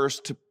that verse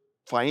to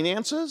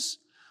finances,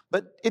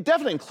 but it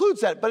definitely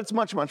includes that, but it's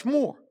much, much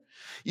more.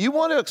 You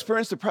want to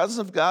experience the presence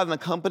of God in the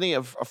company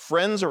of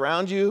friends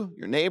around you,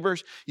 your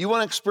neighbors. You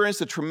want to experience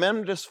the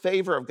tremendous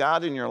favor of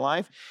God in your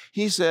life.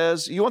 He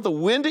says, you want the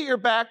wind at your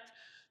back,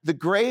 the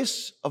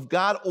grace of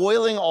God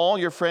oiling all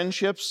your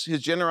friendships,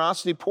 his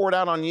generosity poured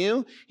out on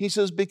you. He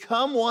says,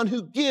 become one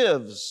who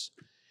gives.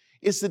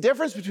 It's the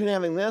difference between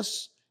having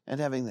this and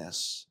having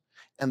this.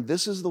 And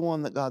this is the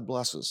one that God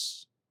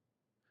blesses.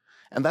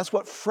 And that's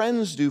what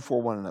friends do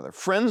for one another.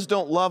 Friends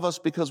don't love us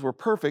because we're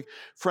perfect.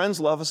 Friends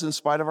love us in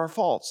spite of our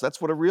faults.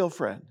 That's what a real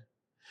friend.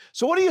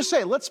 So what do you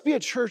say? Let's be a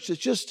church that's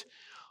just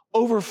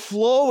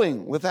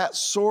overflowing with that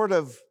sort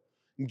of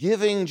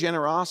giving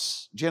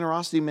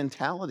generosity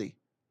mentality.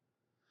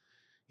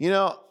 You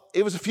know,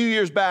 it was a few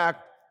years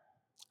back,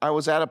 I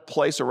was at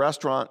a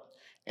restaurant,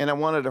 and I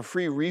wanted a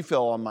free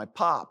refill on my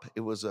pop.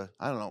 It was I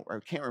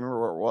can't remember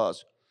where it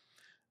was.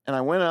 And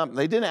I went up,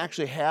 they didn't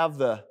actually have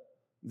the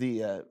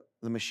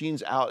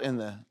machines out in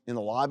the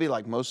lobby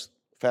like most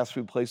fast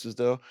food places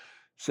do.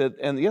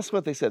 And guess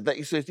what they said?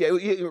 He said, yeah,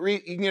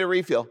 you can get a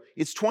refill.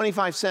 It's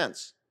 25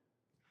 cents.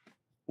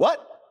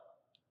 What?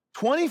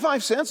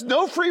 25 cents?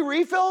 No free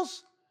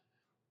refills?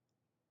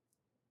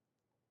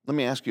 Let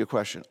me ask you a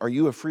question. Are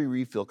you a free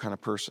refill kind of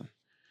person?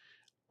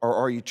 Or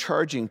are you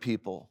charging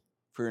people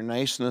for your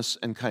niceness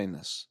and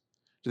kindness?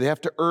 Do they have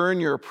to earn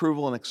your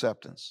approval and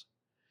acceptance?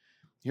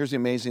 Here's the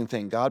amazing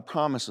thing. God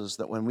promises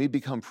that when we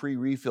become free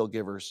refill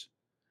givers,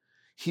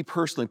 he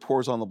personally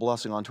pours on the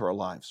blessing onto our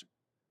lives.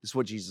 This is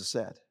what Jesus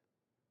said.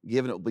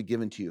 Given, it will be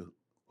given to you.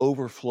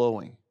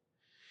 Overflowing.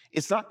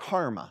 It's not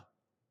karma.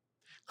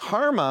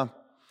 Karma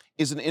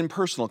is an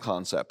impersonal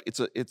concept.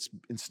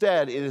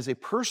 Instead, it is a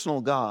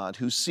personal God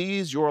who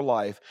sees your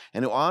life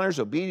and who honors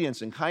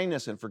obedience and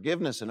kindness and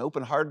forgiveness and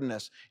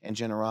open-heartedness and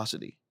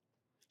generosity.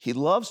 He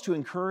loves to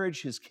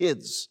encourage his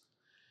kids.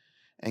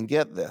 And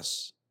get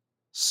this,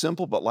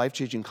 simple but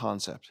life-changing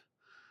concept.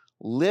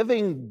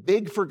 Living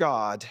big for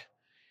God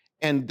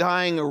and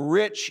dying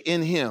rich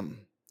in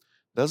him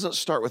doesn't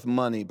start with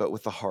money, but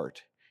with the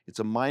heart. It's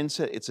a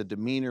mindset, it's a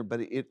demeanor, but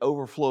it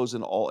overflows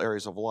in all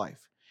areas of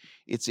life.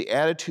 It's the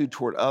attitude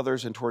toward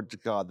others and toward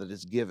God that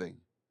is giving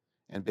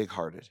and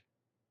big-hearted.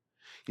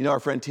 You know, our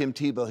friend Tim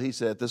Tebow, he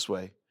said it this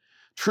way,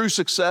 true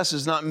success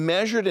is not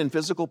measured in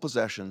physical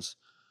possessions,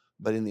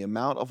 but in the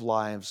amount of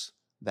lives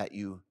that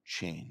you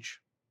change.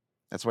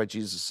 That's why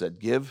Jesus said,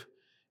 give,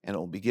 and it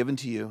will be given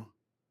to you.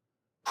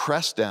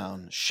 Pressed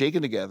down,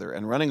 shaken together,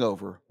 and running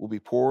over will be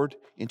poured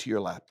into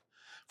your lap.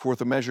 For with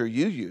the measure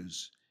you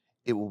use,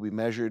 it will be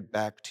measured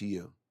back to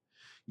you.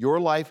 Your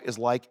life is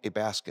like a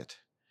basket.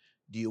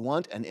 Do you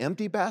want an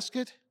empty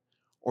basket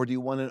or do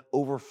you want an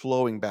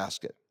overflowing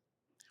basket?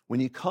 When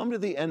you come to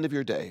the end of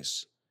your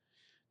days,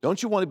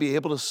 don't you want to be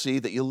able to see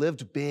that you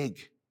lived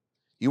big?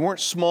 You weren't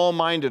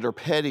small-minded or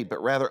petty,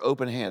 but rather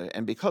open-handed.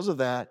 And because of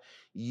that,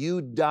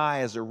 you die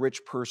as a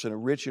rich person,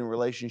 rich in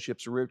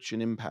relationships, rich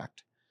in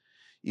impact.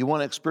 You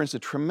want to experience the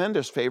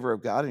tremendous favor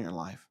of God in your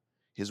life,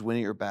 his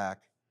winning your back,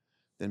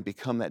 then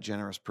become that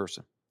generous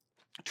person.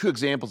 Two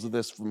examples of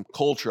this from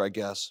culture, I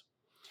guess.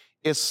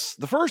 It's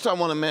the first I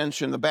want to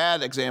mention, the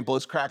bad example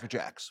is Cracker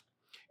Jacks.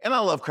 And I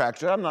love Cracker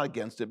Jacks. I'm not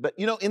against it. But,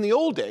 in the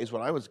old days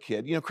when I was a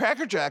kid,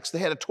 Cracker Jacks, they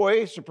had a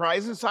toy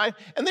surprise inside,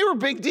 and they were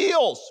big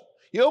deals.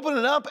 You open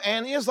it up,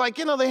 and it's like,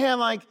 they had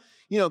like,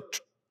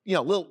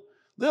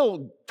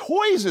 little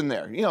toys in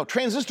there,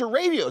 transistor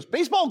radios,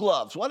 baseball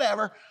gloves,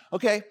 whatever.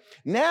 Okay.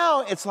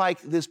 Now it's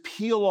like this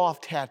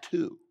peel-off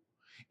tattoo.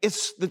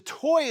 The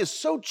toy is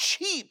so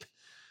cheap.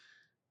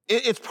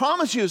 It's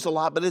promised you a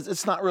lot, but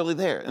it's not really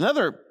there.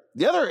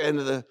 The other end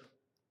of the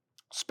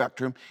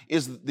spectrum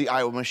is the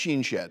Iowa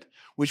Machine Shed,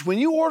 which when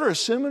you order a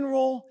cinnamon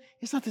roll,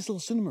 it's not this little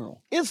cinnamon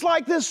roll. It's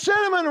like this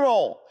cinnamon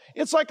roll.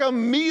 It's like a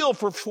meal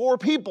for 4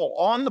 people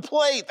on the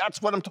plate.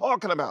 That's what I'm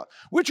talking about.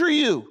 Which are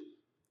you?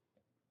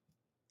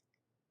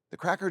 The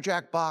Cracker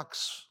Jack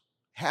box,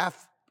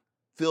 half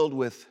filled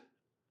with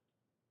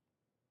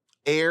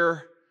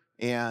air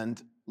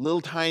and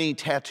little tiny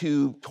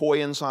tattoo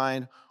toy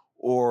inside,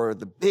 or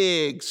the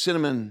big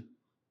cinnamon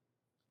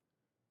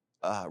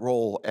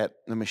roll at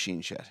the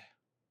Machine Shed?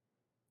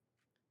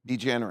 Be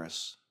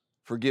generous.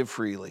 Forgive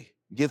freely.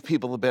 Give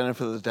people the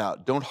benefit of the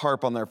doubt. Don't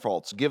harp on their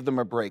faults. Give them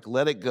a break.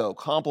 Let it go.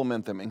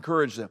 Compliment them.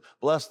 Encourage them.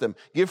 Bless them.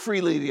 Give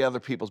freely to other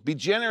people. Be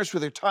generous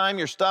with your time,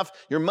 your stuff,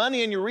 your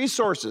money, and your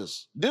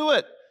resources. Do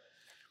it.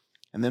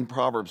 And then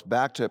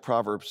back to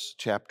Proverbs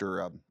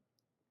chapter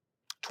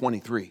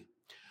 23.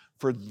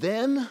 For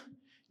then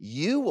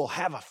you will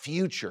have a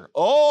future.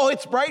 Oh,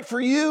 it's bright for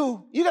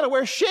you. You got to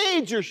wear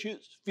shades. Your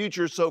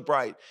future is so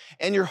bright.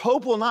 And your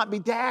hope will not be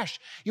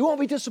dashed. You won't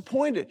be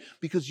disappointed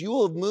because you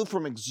will have moved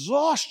from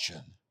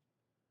exhaustion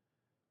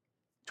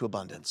to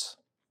abundance.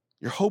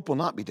 Your hope will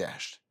not be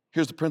dashed.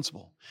 Here's the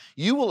principle.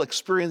 You will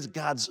experience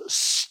God's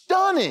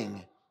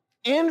stunning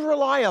and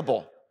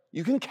reliable,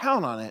 you can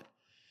count on it,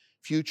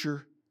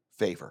 future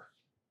favor.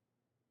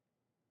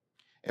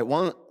 There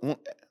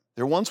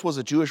once was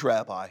a Jewish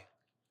rabbi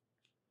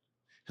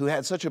who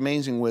had such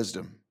amazing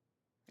wisdom,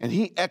 and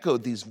he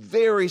echoed these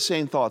very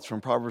same thoughts from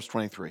Proverbs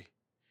 23.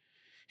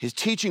 His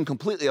teaching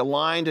completely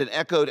aligned and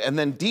echoed and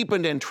then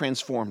deepened and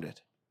transformed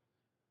it.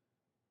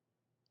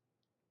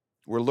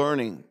 We're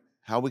learning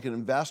how we can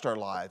invest our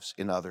lives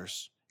in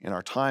others, in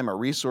our time, our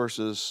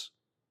resources,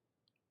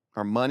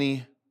 our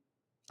money,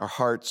 our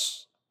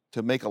hearts,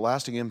 to make a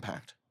lasting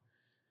impact.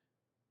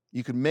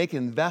 You can make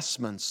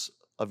investments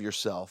of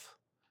yourself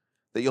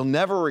that you'll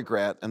never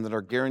regret and that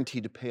are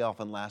guaranteed to pay off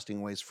in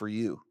lasting ways for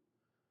you.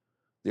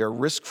 They are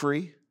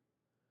risk-free,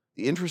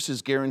 the interest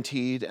is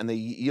guaranteed, and they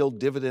yield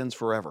dividends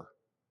forever.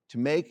 To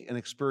make and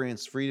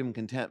experience freedom,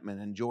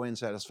 contentment, and joy and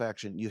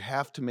satisfaction, you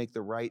have to make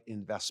the right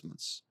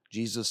investments.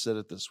 Jesus said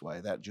it this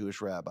way, that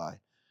Jewish rabbi.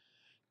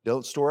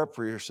 Don't store up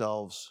for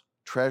yourselves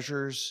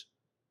treasures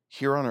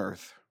here on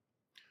earth,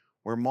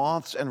 where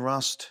moths and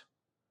rust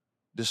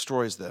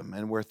destroys them,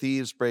 and where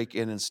thieves break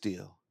in and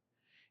steal.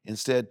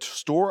 Instead,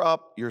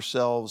 store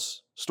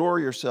yourselves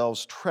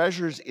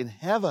treasures in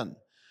heaven,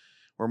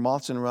 where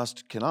moths and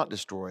rust cannot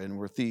destroy, and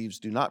where thieves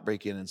do not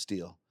break in and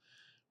steal.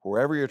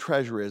 Wherever your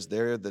treasure is,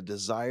 there the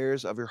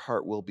desires of your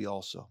heart will be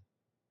also.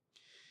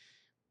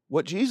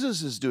 What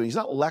Jesus is doing, he's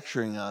not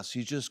lecturing us,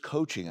 he's just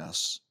coaching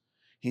us.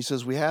 He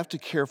says we have to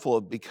be careful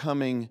of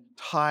becoming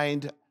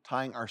tying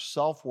our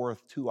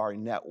self-worth to our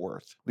net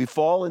worth. We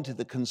fall into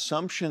the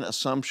consumption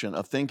assumption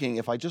of thinking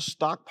if I just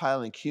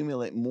stockpile and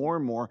accumulate more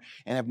and more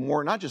and have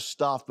more, not just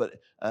stuff, but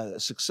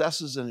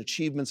successes and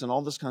achievements and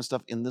all this kind of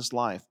stuff in this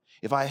life.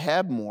 If I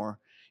have more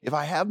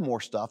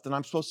stuff, then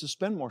I'm supposed to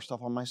spend more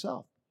stuff on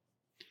myself.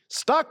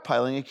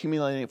 Stockpiling,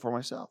 accumulating it for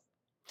myself.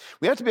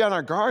 We have to be on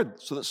our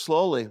guard so that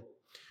slowly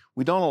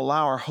we don't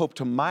allow our hope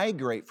to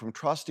migrate from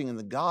trusting in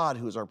the God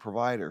who is our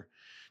provider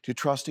to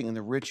trusting in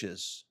the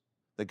riches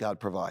that God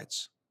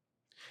provides.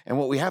 And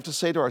what we have to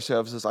say to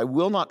ourselves is, I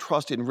will not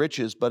trust in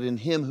riches, but in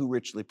him who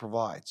richly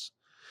provides.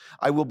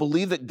 I will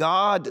believe that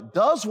God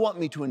does want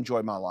me to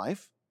enjoy my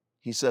life.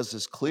 He says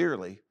this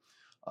clearly.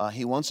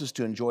 He wants us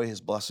to enjoy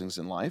his blessings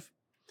in life.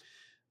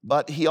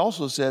 But he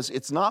also says,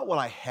 it's not what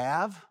I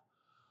have,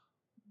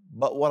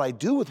 but what I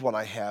do with what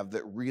I have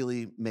that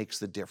really makes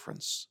the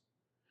difference.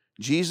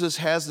 Jesus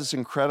has this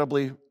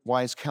incredibly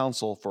wise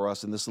counsel for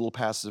us in this little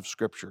passage of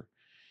scripture.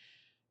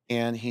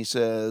 And he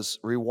says,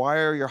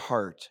 rewire your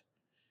heart.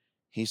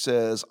 He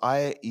says,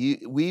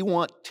 we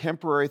want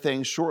temporary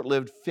things,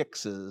 short-lived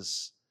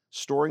fixes,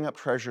 storing up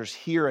treasures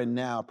here and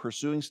now,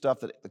 pursuing stuff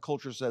that the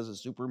culture says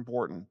is super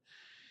important.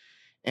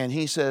 And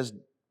he says,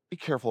 be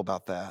careful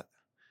about that.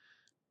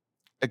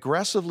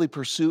 Aggressively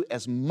pursue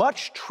as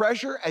much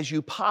treasure as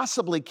you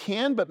possibly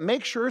can, but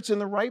make sure it's in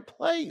the right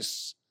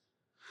place.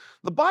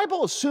 The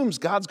Bible assumes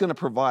God's going to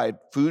provide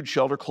food,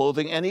 shelter,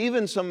 clothing, and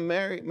even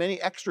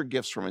many extra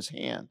gifts from his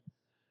hand.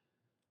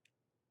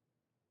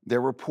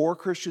 There were poor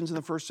Christians in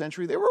the first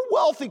century. There were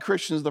wealthy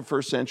Christians in the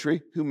first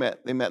century who met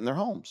in their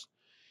homes.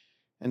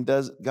 And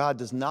God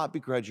does not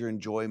begrudge your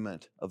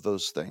enjoyment of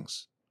those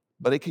things,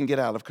 but it can get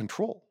out of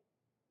control.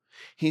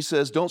 He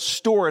says, don't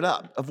store it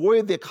up.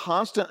 Avoid the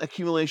constant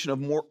accumulation of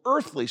more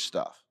earthly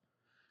stuff,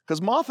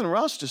 because moth and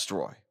rust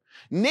destroy.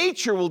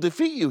 Nature will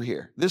defeat you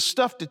here. This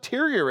stuff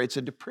deteriorates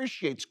and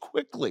depreciates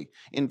quickly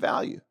in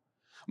value.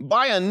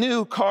 Buy a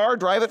new car,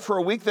 drive it for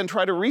a week, then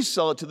try to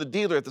resell it to the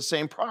dealer at the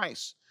same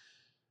price.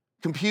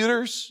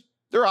 Computers,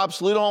 they're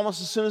obsolete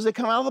almost as soon as they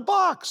come out of the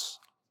box.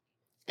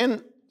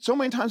 And so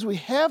many times we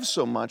have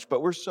so much,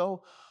 but we're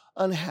so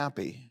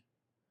unhappy.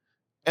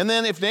 And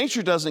then if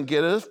nature doesn't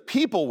get it,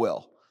 people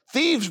will.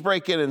 Thieves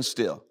break in and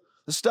steal.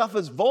 The stuff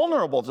is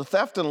vulnerable to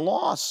theft and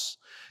loss.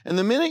 And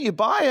the minute you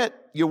buy it,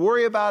 you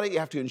worry about it. You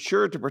have to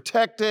insure it to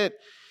protect it.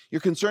 You're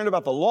concerned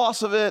about the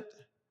loss of it.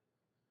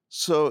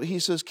 So he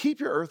says, keep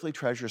your earthly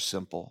treasures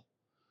simple.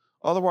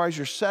 Otherwise,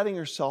 you're setting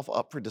yourself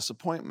up for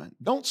disappointment.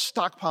 Don't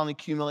stockpile and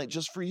accumulate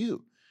just for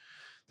you.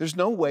 There's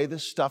no way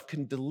this stuff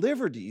can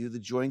deliver to you the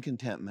joy and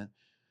contentment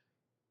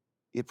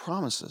it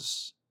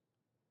promises.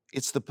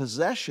 It's the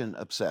possession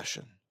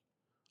obsession.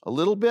 A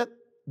little bit,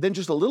 then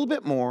just a little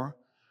bit more.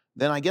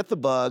 Then I get the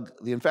bug,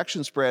 the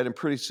infection spread, and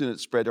pretty soon it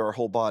spread to our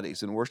whole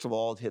bodies. And worst of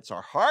all, it hits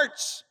our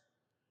hearts.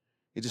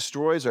 It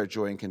destroys our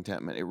joy and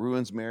contentment. It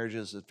ruins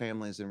marriages and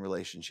families and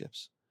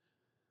relationships.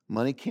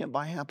 Money can't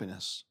buy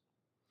happiness.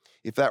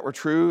 If that were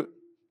true,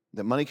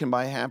 that money can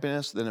buy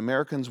happiness, then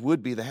Americans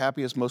would be the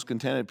happiest, most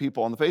contented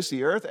people on the face of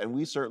the earth, and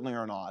we certainly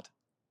are not.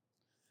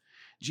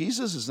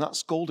 Jesus is not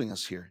scolding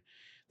us here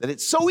that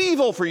it's so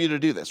evil for you to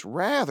do this.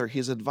 Rather,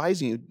 he's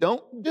advising you,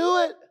 don't do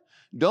it.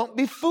 Don't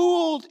be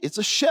fooled. It's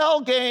a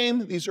shell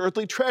game. These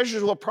earthly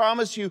treasures will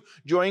promise you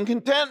joy and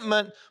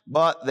contentment,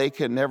 but they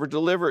can never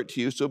deliver it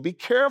to you. So be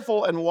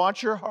careful and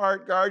watch your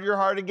heart, guard your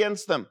heart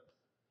against them.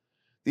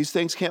 These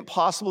things can't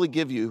possibly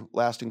give you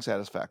lasting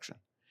satisfaction.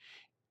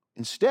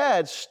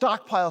 Instead,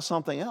 stockpile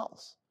something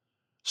else.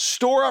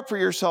 Store up for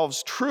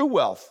yourselves true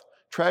wealth,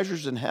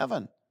 treasures in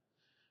heaven.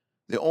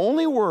 The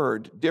only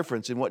word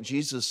difference in what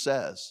Jesus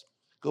says,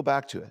 go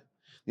back to it.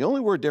 The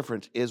only word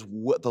difference is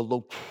what the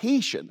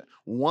location.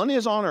 One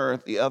is on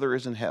earth, the other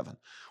is in heaven.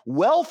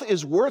 Wealth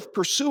is worth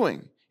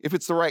pursuing if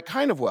it's the right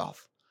kind of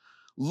wealth.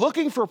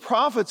 Looking for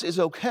profits is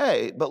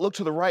okay, but look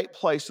to the right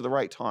place at the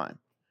right time.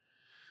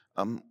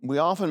 We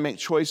often make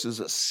choices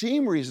that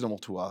seem reasonable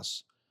to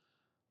us,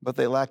 but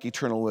they lack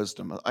eternal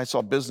wisdom. I saw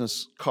a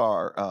business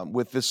card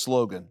with this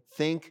slogan,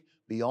 think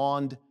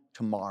beyond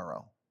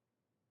tomorrow.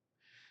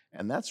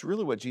 And that's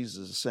really what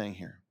Jesus is saying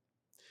here.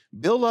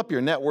 Build up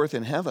your net worth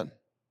in heaven.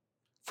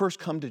 First,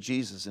 come to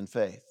Jesus in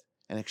faith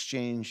and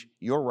exchange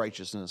your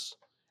righteousness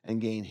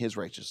and gain his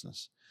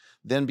righteousness.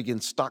 Then begin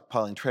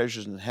stockpiling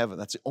treasures in heaven.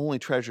 That's the only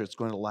treasure that's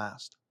going to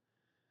last.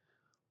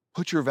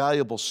 Put your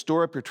valuables,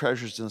 store up your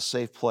treasures in a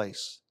safe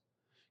place,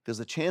 because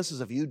the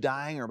chances of you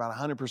dying are about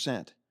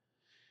 100%.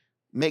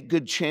 Make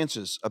good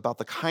chances about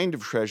the kind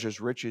of treasures,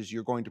 riches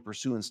you're going to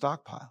pursue and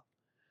stockpile.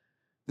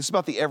 This is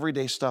about the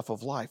everyday stuff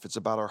of life. It's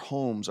about our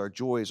homes, our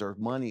joys, our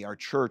money, our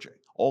church,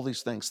 all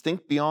these things.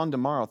 Think beyond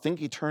tomorrow.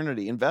 Think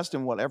eternity. Invest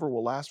in whatever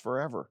will last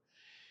forever.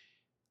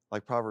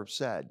 Like Proverbs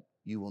said,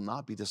 you will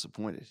not be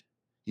disappointed.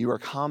 You are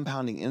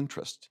compounding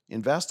interest.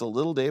 Invest a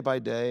little day by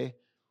day.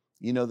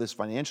 You know this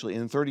financially.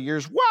 In 30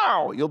 years,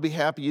 wow, you'll be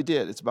happy you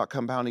did. It's about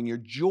compounding your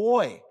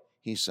joy,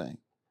 he's saying.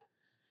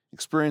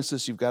 Experience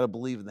this, you've got to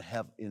believe in the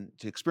heaven.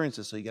 To experience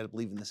this, so you got to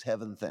believe in this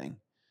heaven thing.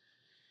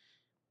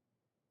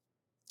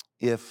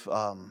 If,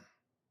 when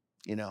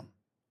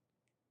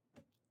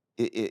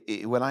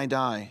I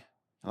die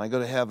and I go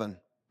to heaven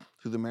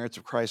through the merits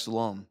of Christ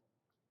alone,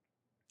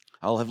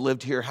 I'll have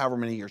lived here however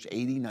many years,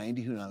 80,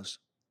 90, who knows?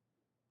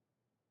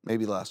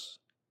 Maybe less.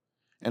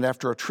 And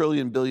after a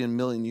trillion, billion,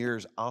 million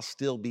years, I'll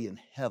still be in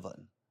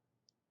heaven.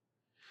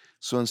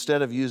 So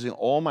instead of using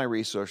all my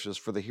resources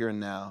for the here and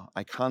now,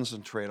 I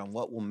concentrate on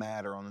what will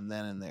matter on the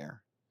then and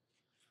there.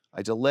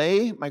 I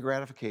delay my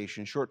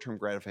gratification, short-term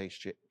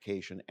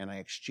gratification, and I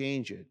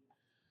exchange it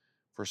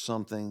for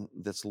something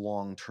that's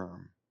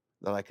long-term,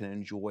 that I can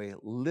enjoy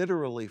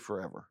literally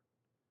forever.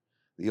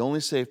 The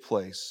only safe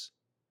place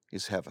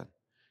is heaven,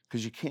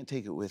 because you can't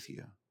take it with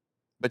you.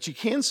 But you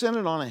can send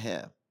it on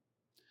ahead.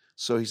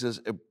 So he says,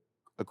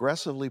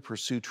 aggressively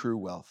pursue true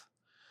wealth.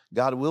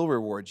 God will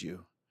reward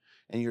you.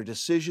 And your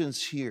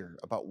decisions here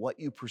about what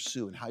you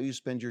pursue and how you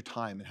spend your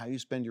time and how you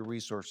spend your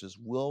resources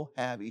will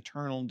have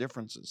eternal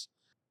differences.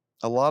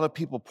 A lot of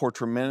people pour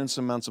tremendous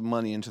amounts of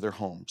money into their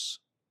homes.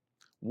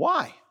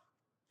 Why?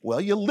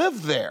 Well, you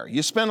live there.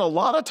 You spend a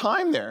lot of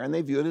time there, and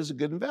they view it as a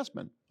good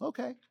investment.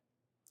 Okay.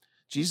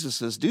 Jesus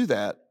says, do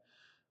that,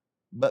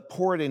 but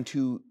pour it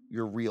into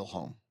your real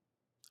home,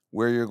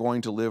 where you're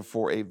going to live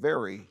for a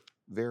very,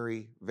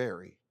 very,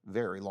 very,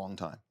 very long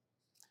time.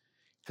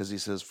 Because he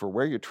says, for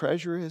where your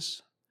treasure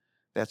is,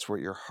 that's where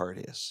your heart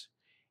is.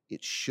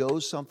 It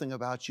shows something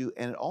about you,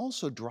 and it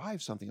also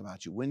drives something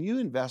about you. When you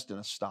invest in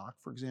a stock,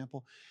 for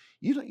example,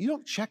 you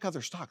don't check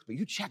other stocks, but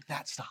you check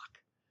that stock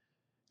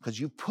because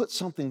you put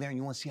something there and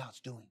you want to see how it's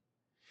doing.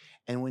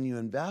 And when you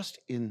invest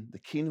in the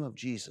kingdom of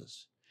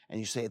Jesus and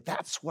you say,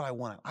 that's what I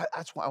want,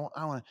 that's what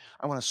I want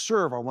to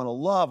serve, I want to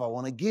love, I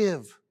want to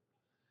give,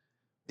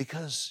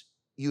 because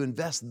you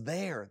invest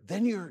there,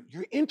 then you're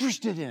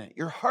interested in it.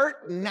 Your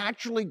heart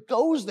naturally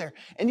goes there,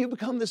 and you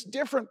become this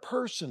different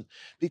person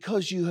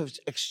because you have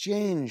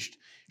exchanged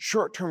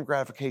short-term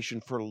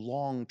gratification for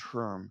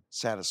long-term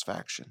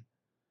satisfaction.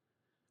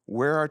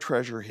 Where our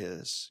treasure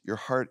is, your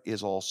heart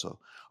is also.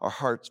 Our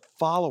hearts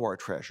follow our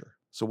treasure.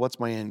 So what's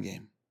my end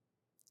game?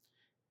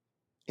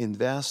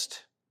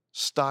 Invest,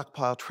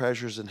 stockpile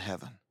treasures in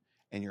heaven,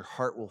 and your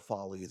heart will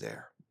follow you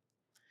there.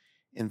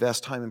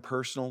 Invest time in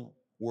personal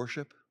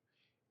worship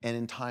and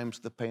in times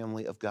the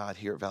family of God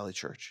here at Valley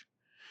Church.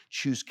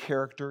 Choose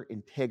character,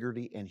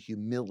 integrity, and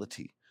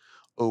humility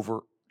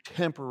over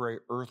temporary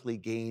earthly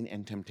gain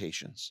and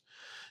temptations.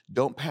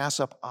 Don't pass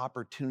up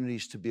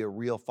opportunities to be a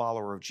real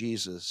follower of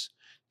Jesus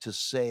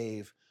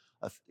to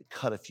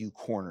cut a few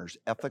corners,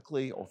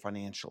 ethically or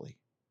financially.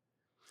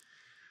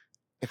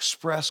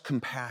 Express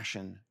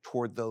compassion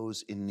toward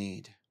those in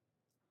need.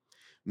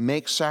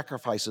 Make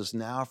sacrifices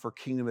now for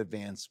kingdom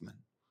advancement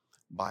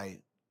by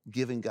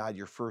giving God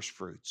your first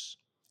fruits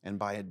and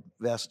by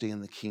investing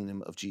in the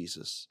kingdom of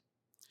Jesus.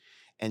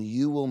 And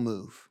you will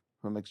move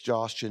from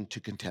exhaustion to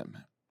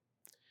contentment.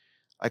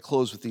 I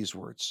close with these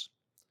words.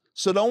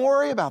 So don't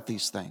worry about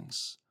these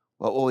things.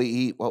 What will we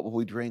eat? What will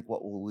we drink?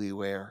 What will we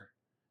wear?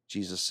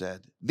 Jesus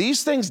said.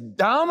 These things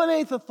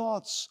dominate the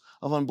thoughts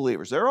of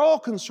unbelievers. They're all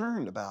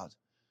concerned about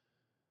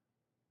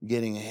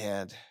getting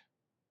ahead.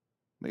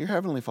 But your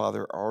Heavenly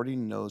Father already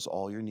knows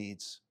all your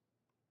needs.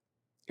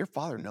 Your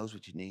Father knows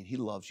what you need. He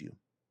loves you.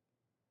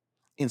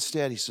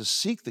 Instead, he says,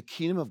 seek the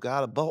kingdom of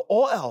God above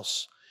all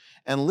else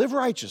and live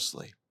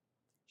righteously.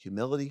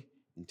 Humility,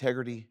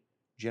 integrity,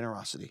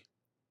 generosity.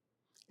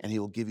 And he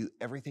will give you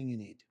everything you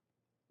need.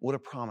 What a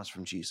promise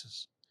from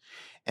Jesus.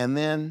 And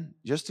then,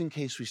 just in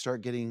case we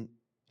start getting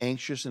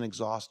anxious and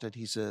exhausted,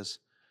 he says,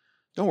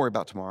 don't worry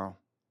about tomorrow.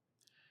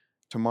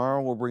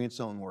 Tomorrow will bring its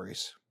own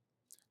worries.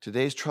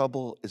 Today's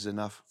trouble is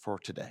enough for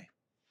today.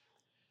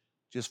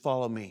 Just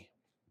follow me.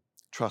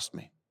 Trust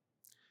me.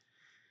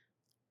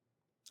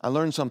 I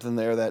learned something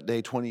there that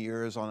day, 20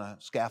 years on a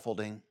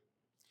scaffolding,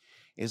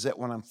 is that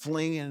when I'm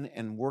flinging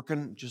and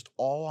working just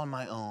all on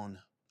my own,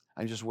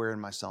 I'm just wearing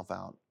myself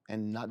out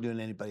and not doing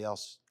anybody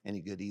else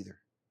any good either.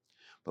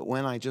 But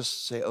when I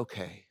just say,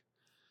 okay,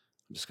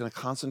 I'm just going to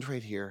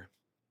concentrate here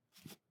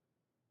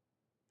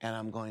and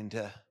I'm going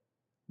to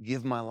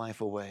give my life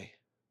away,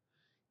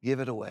 give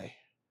it away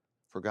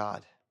for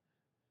God,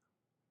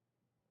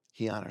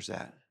 he honors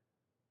that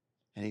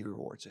and he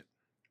rewards it.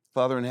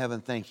 Father in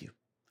heaven, thank you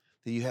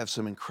that you have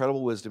some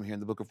incredible wisdom here in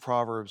the book of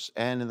Proverbs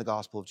and in the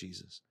gospel of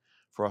Jesus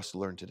for us to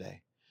learn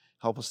today.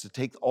 Help us to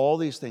take all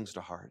these things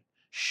to heart.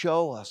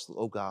 Show us,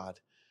 oh God,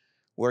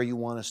 where you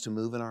want us to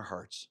move in our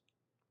hearts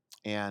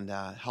and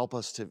help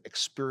us to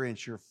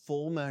experience your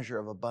full measure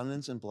of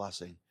abundance and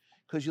blessing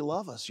because you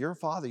love us. You're a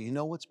Father. You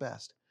know what's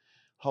best.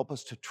 Help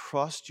us to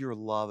trust your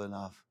love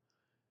enough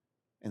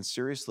and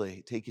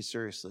take you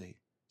seriously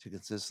to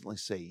consistently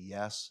say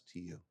yes to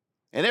you.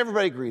 And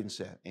everybody agreed and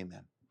said,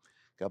 amen.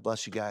 God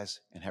bless you guys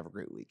and have a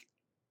great week.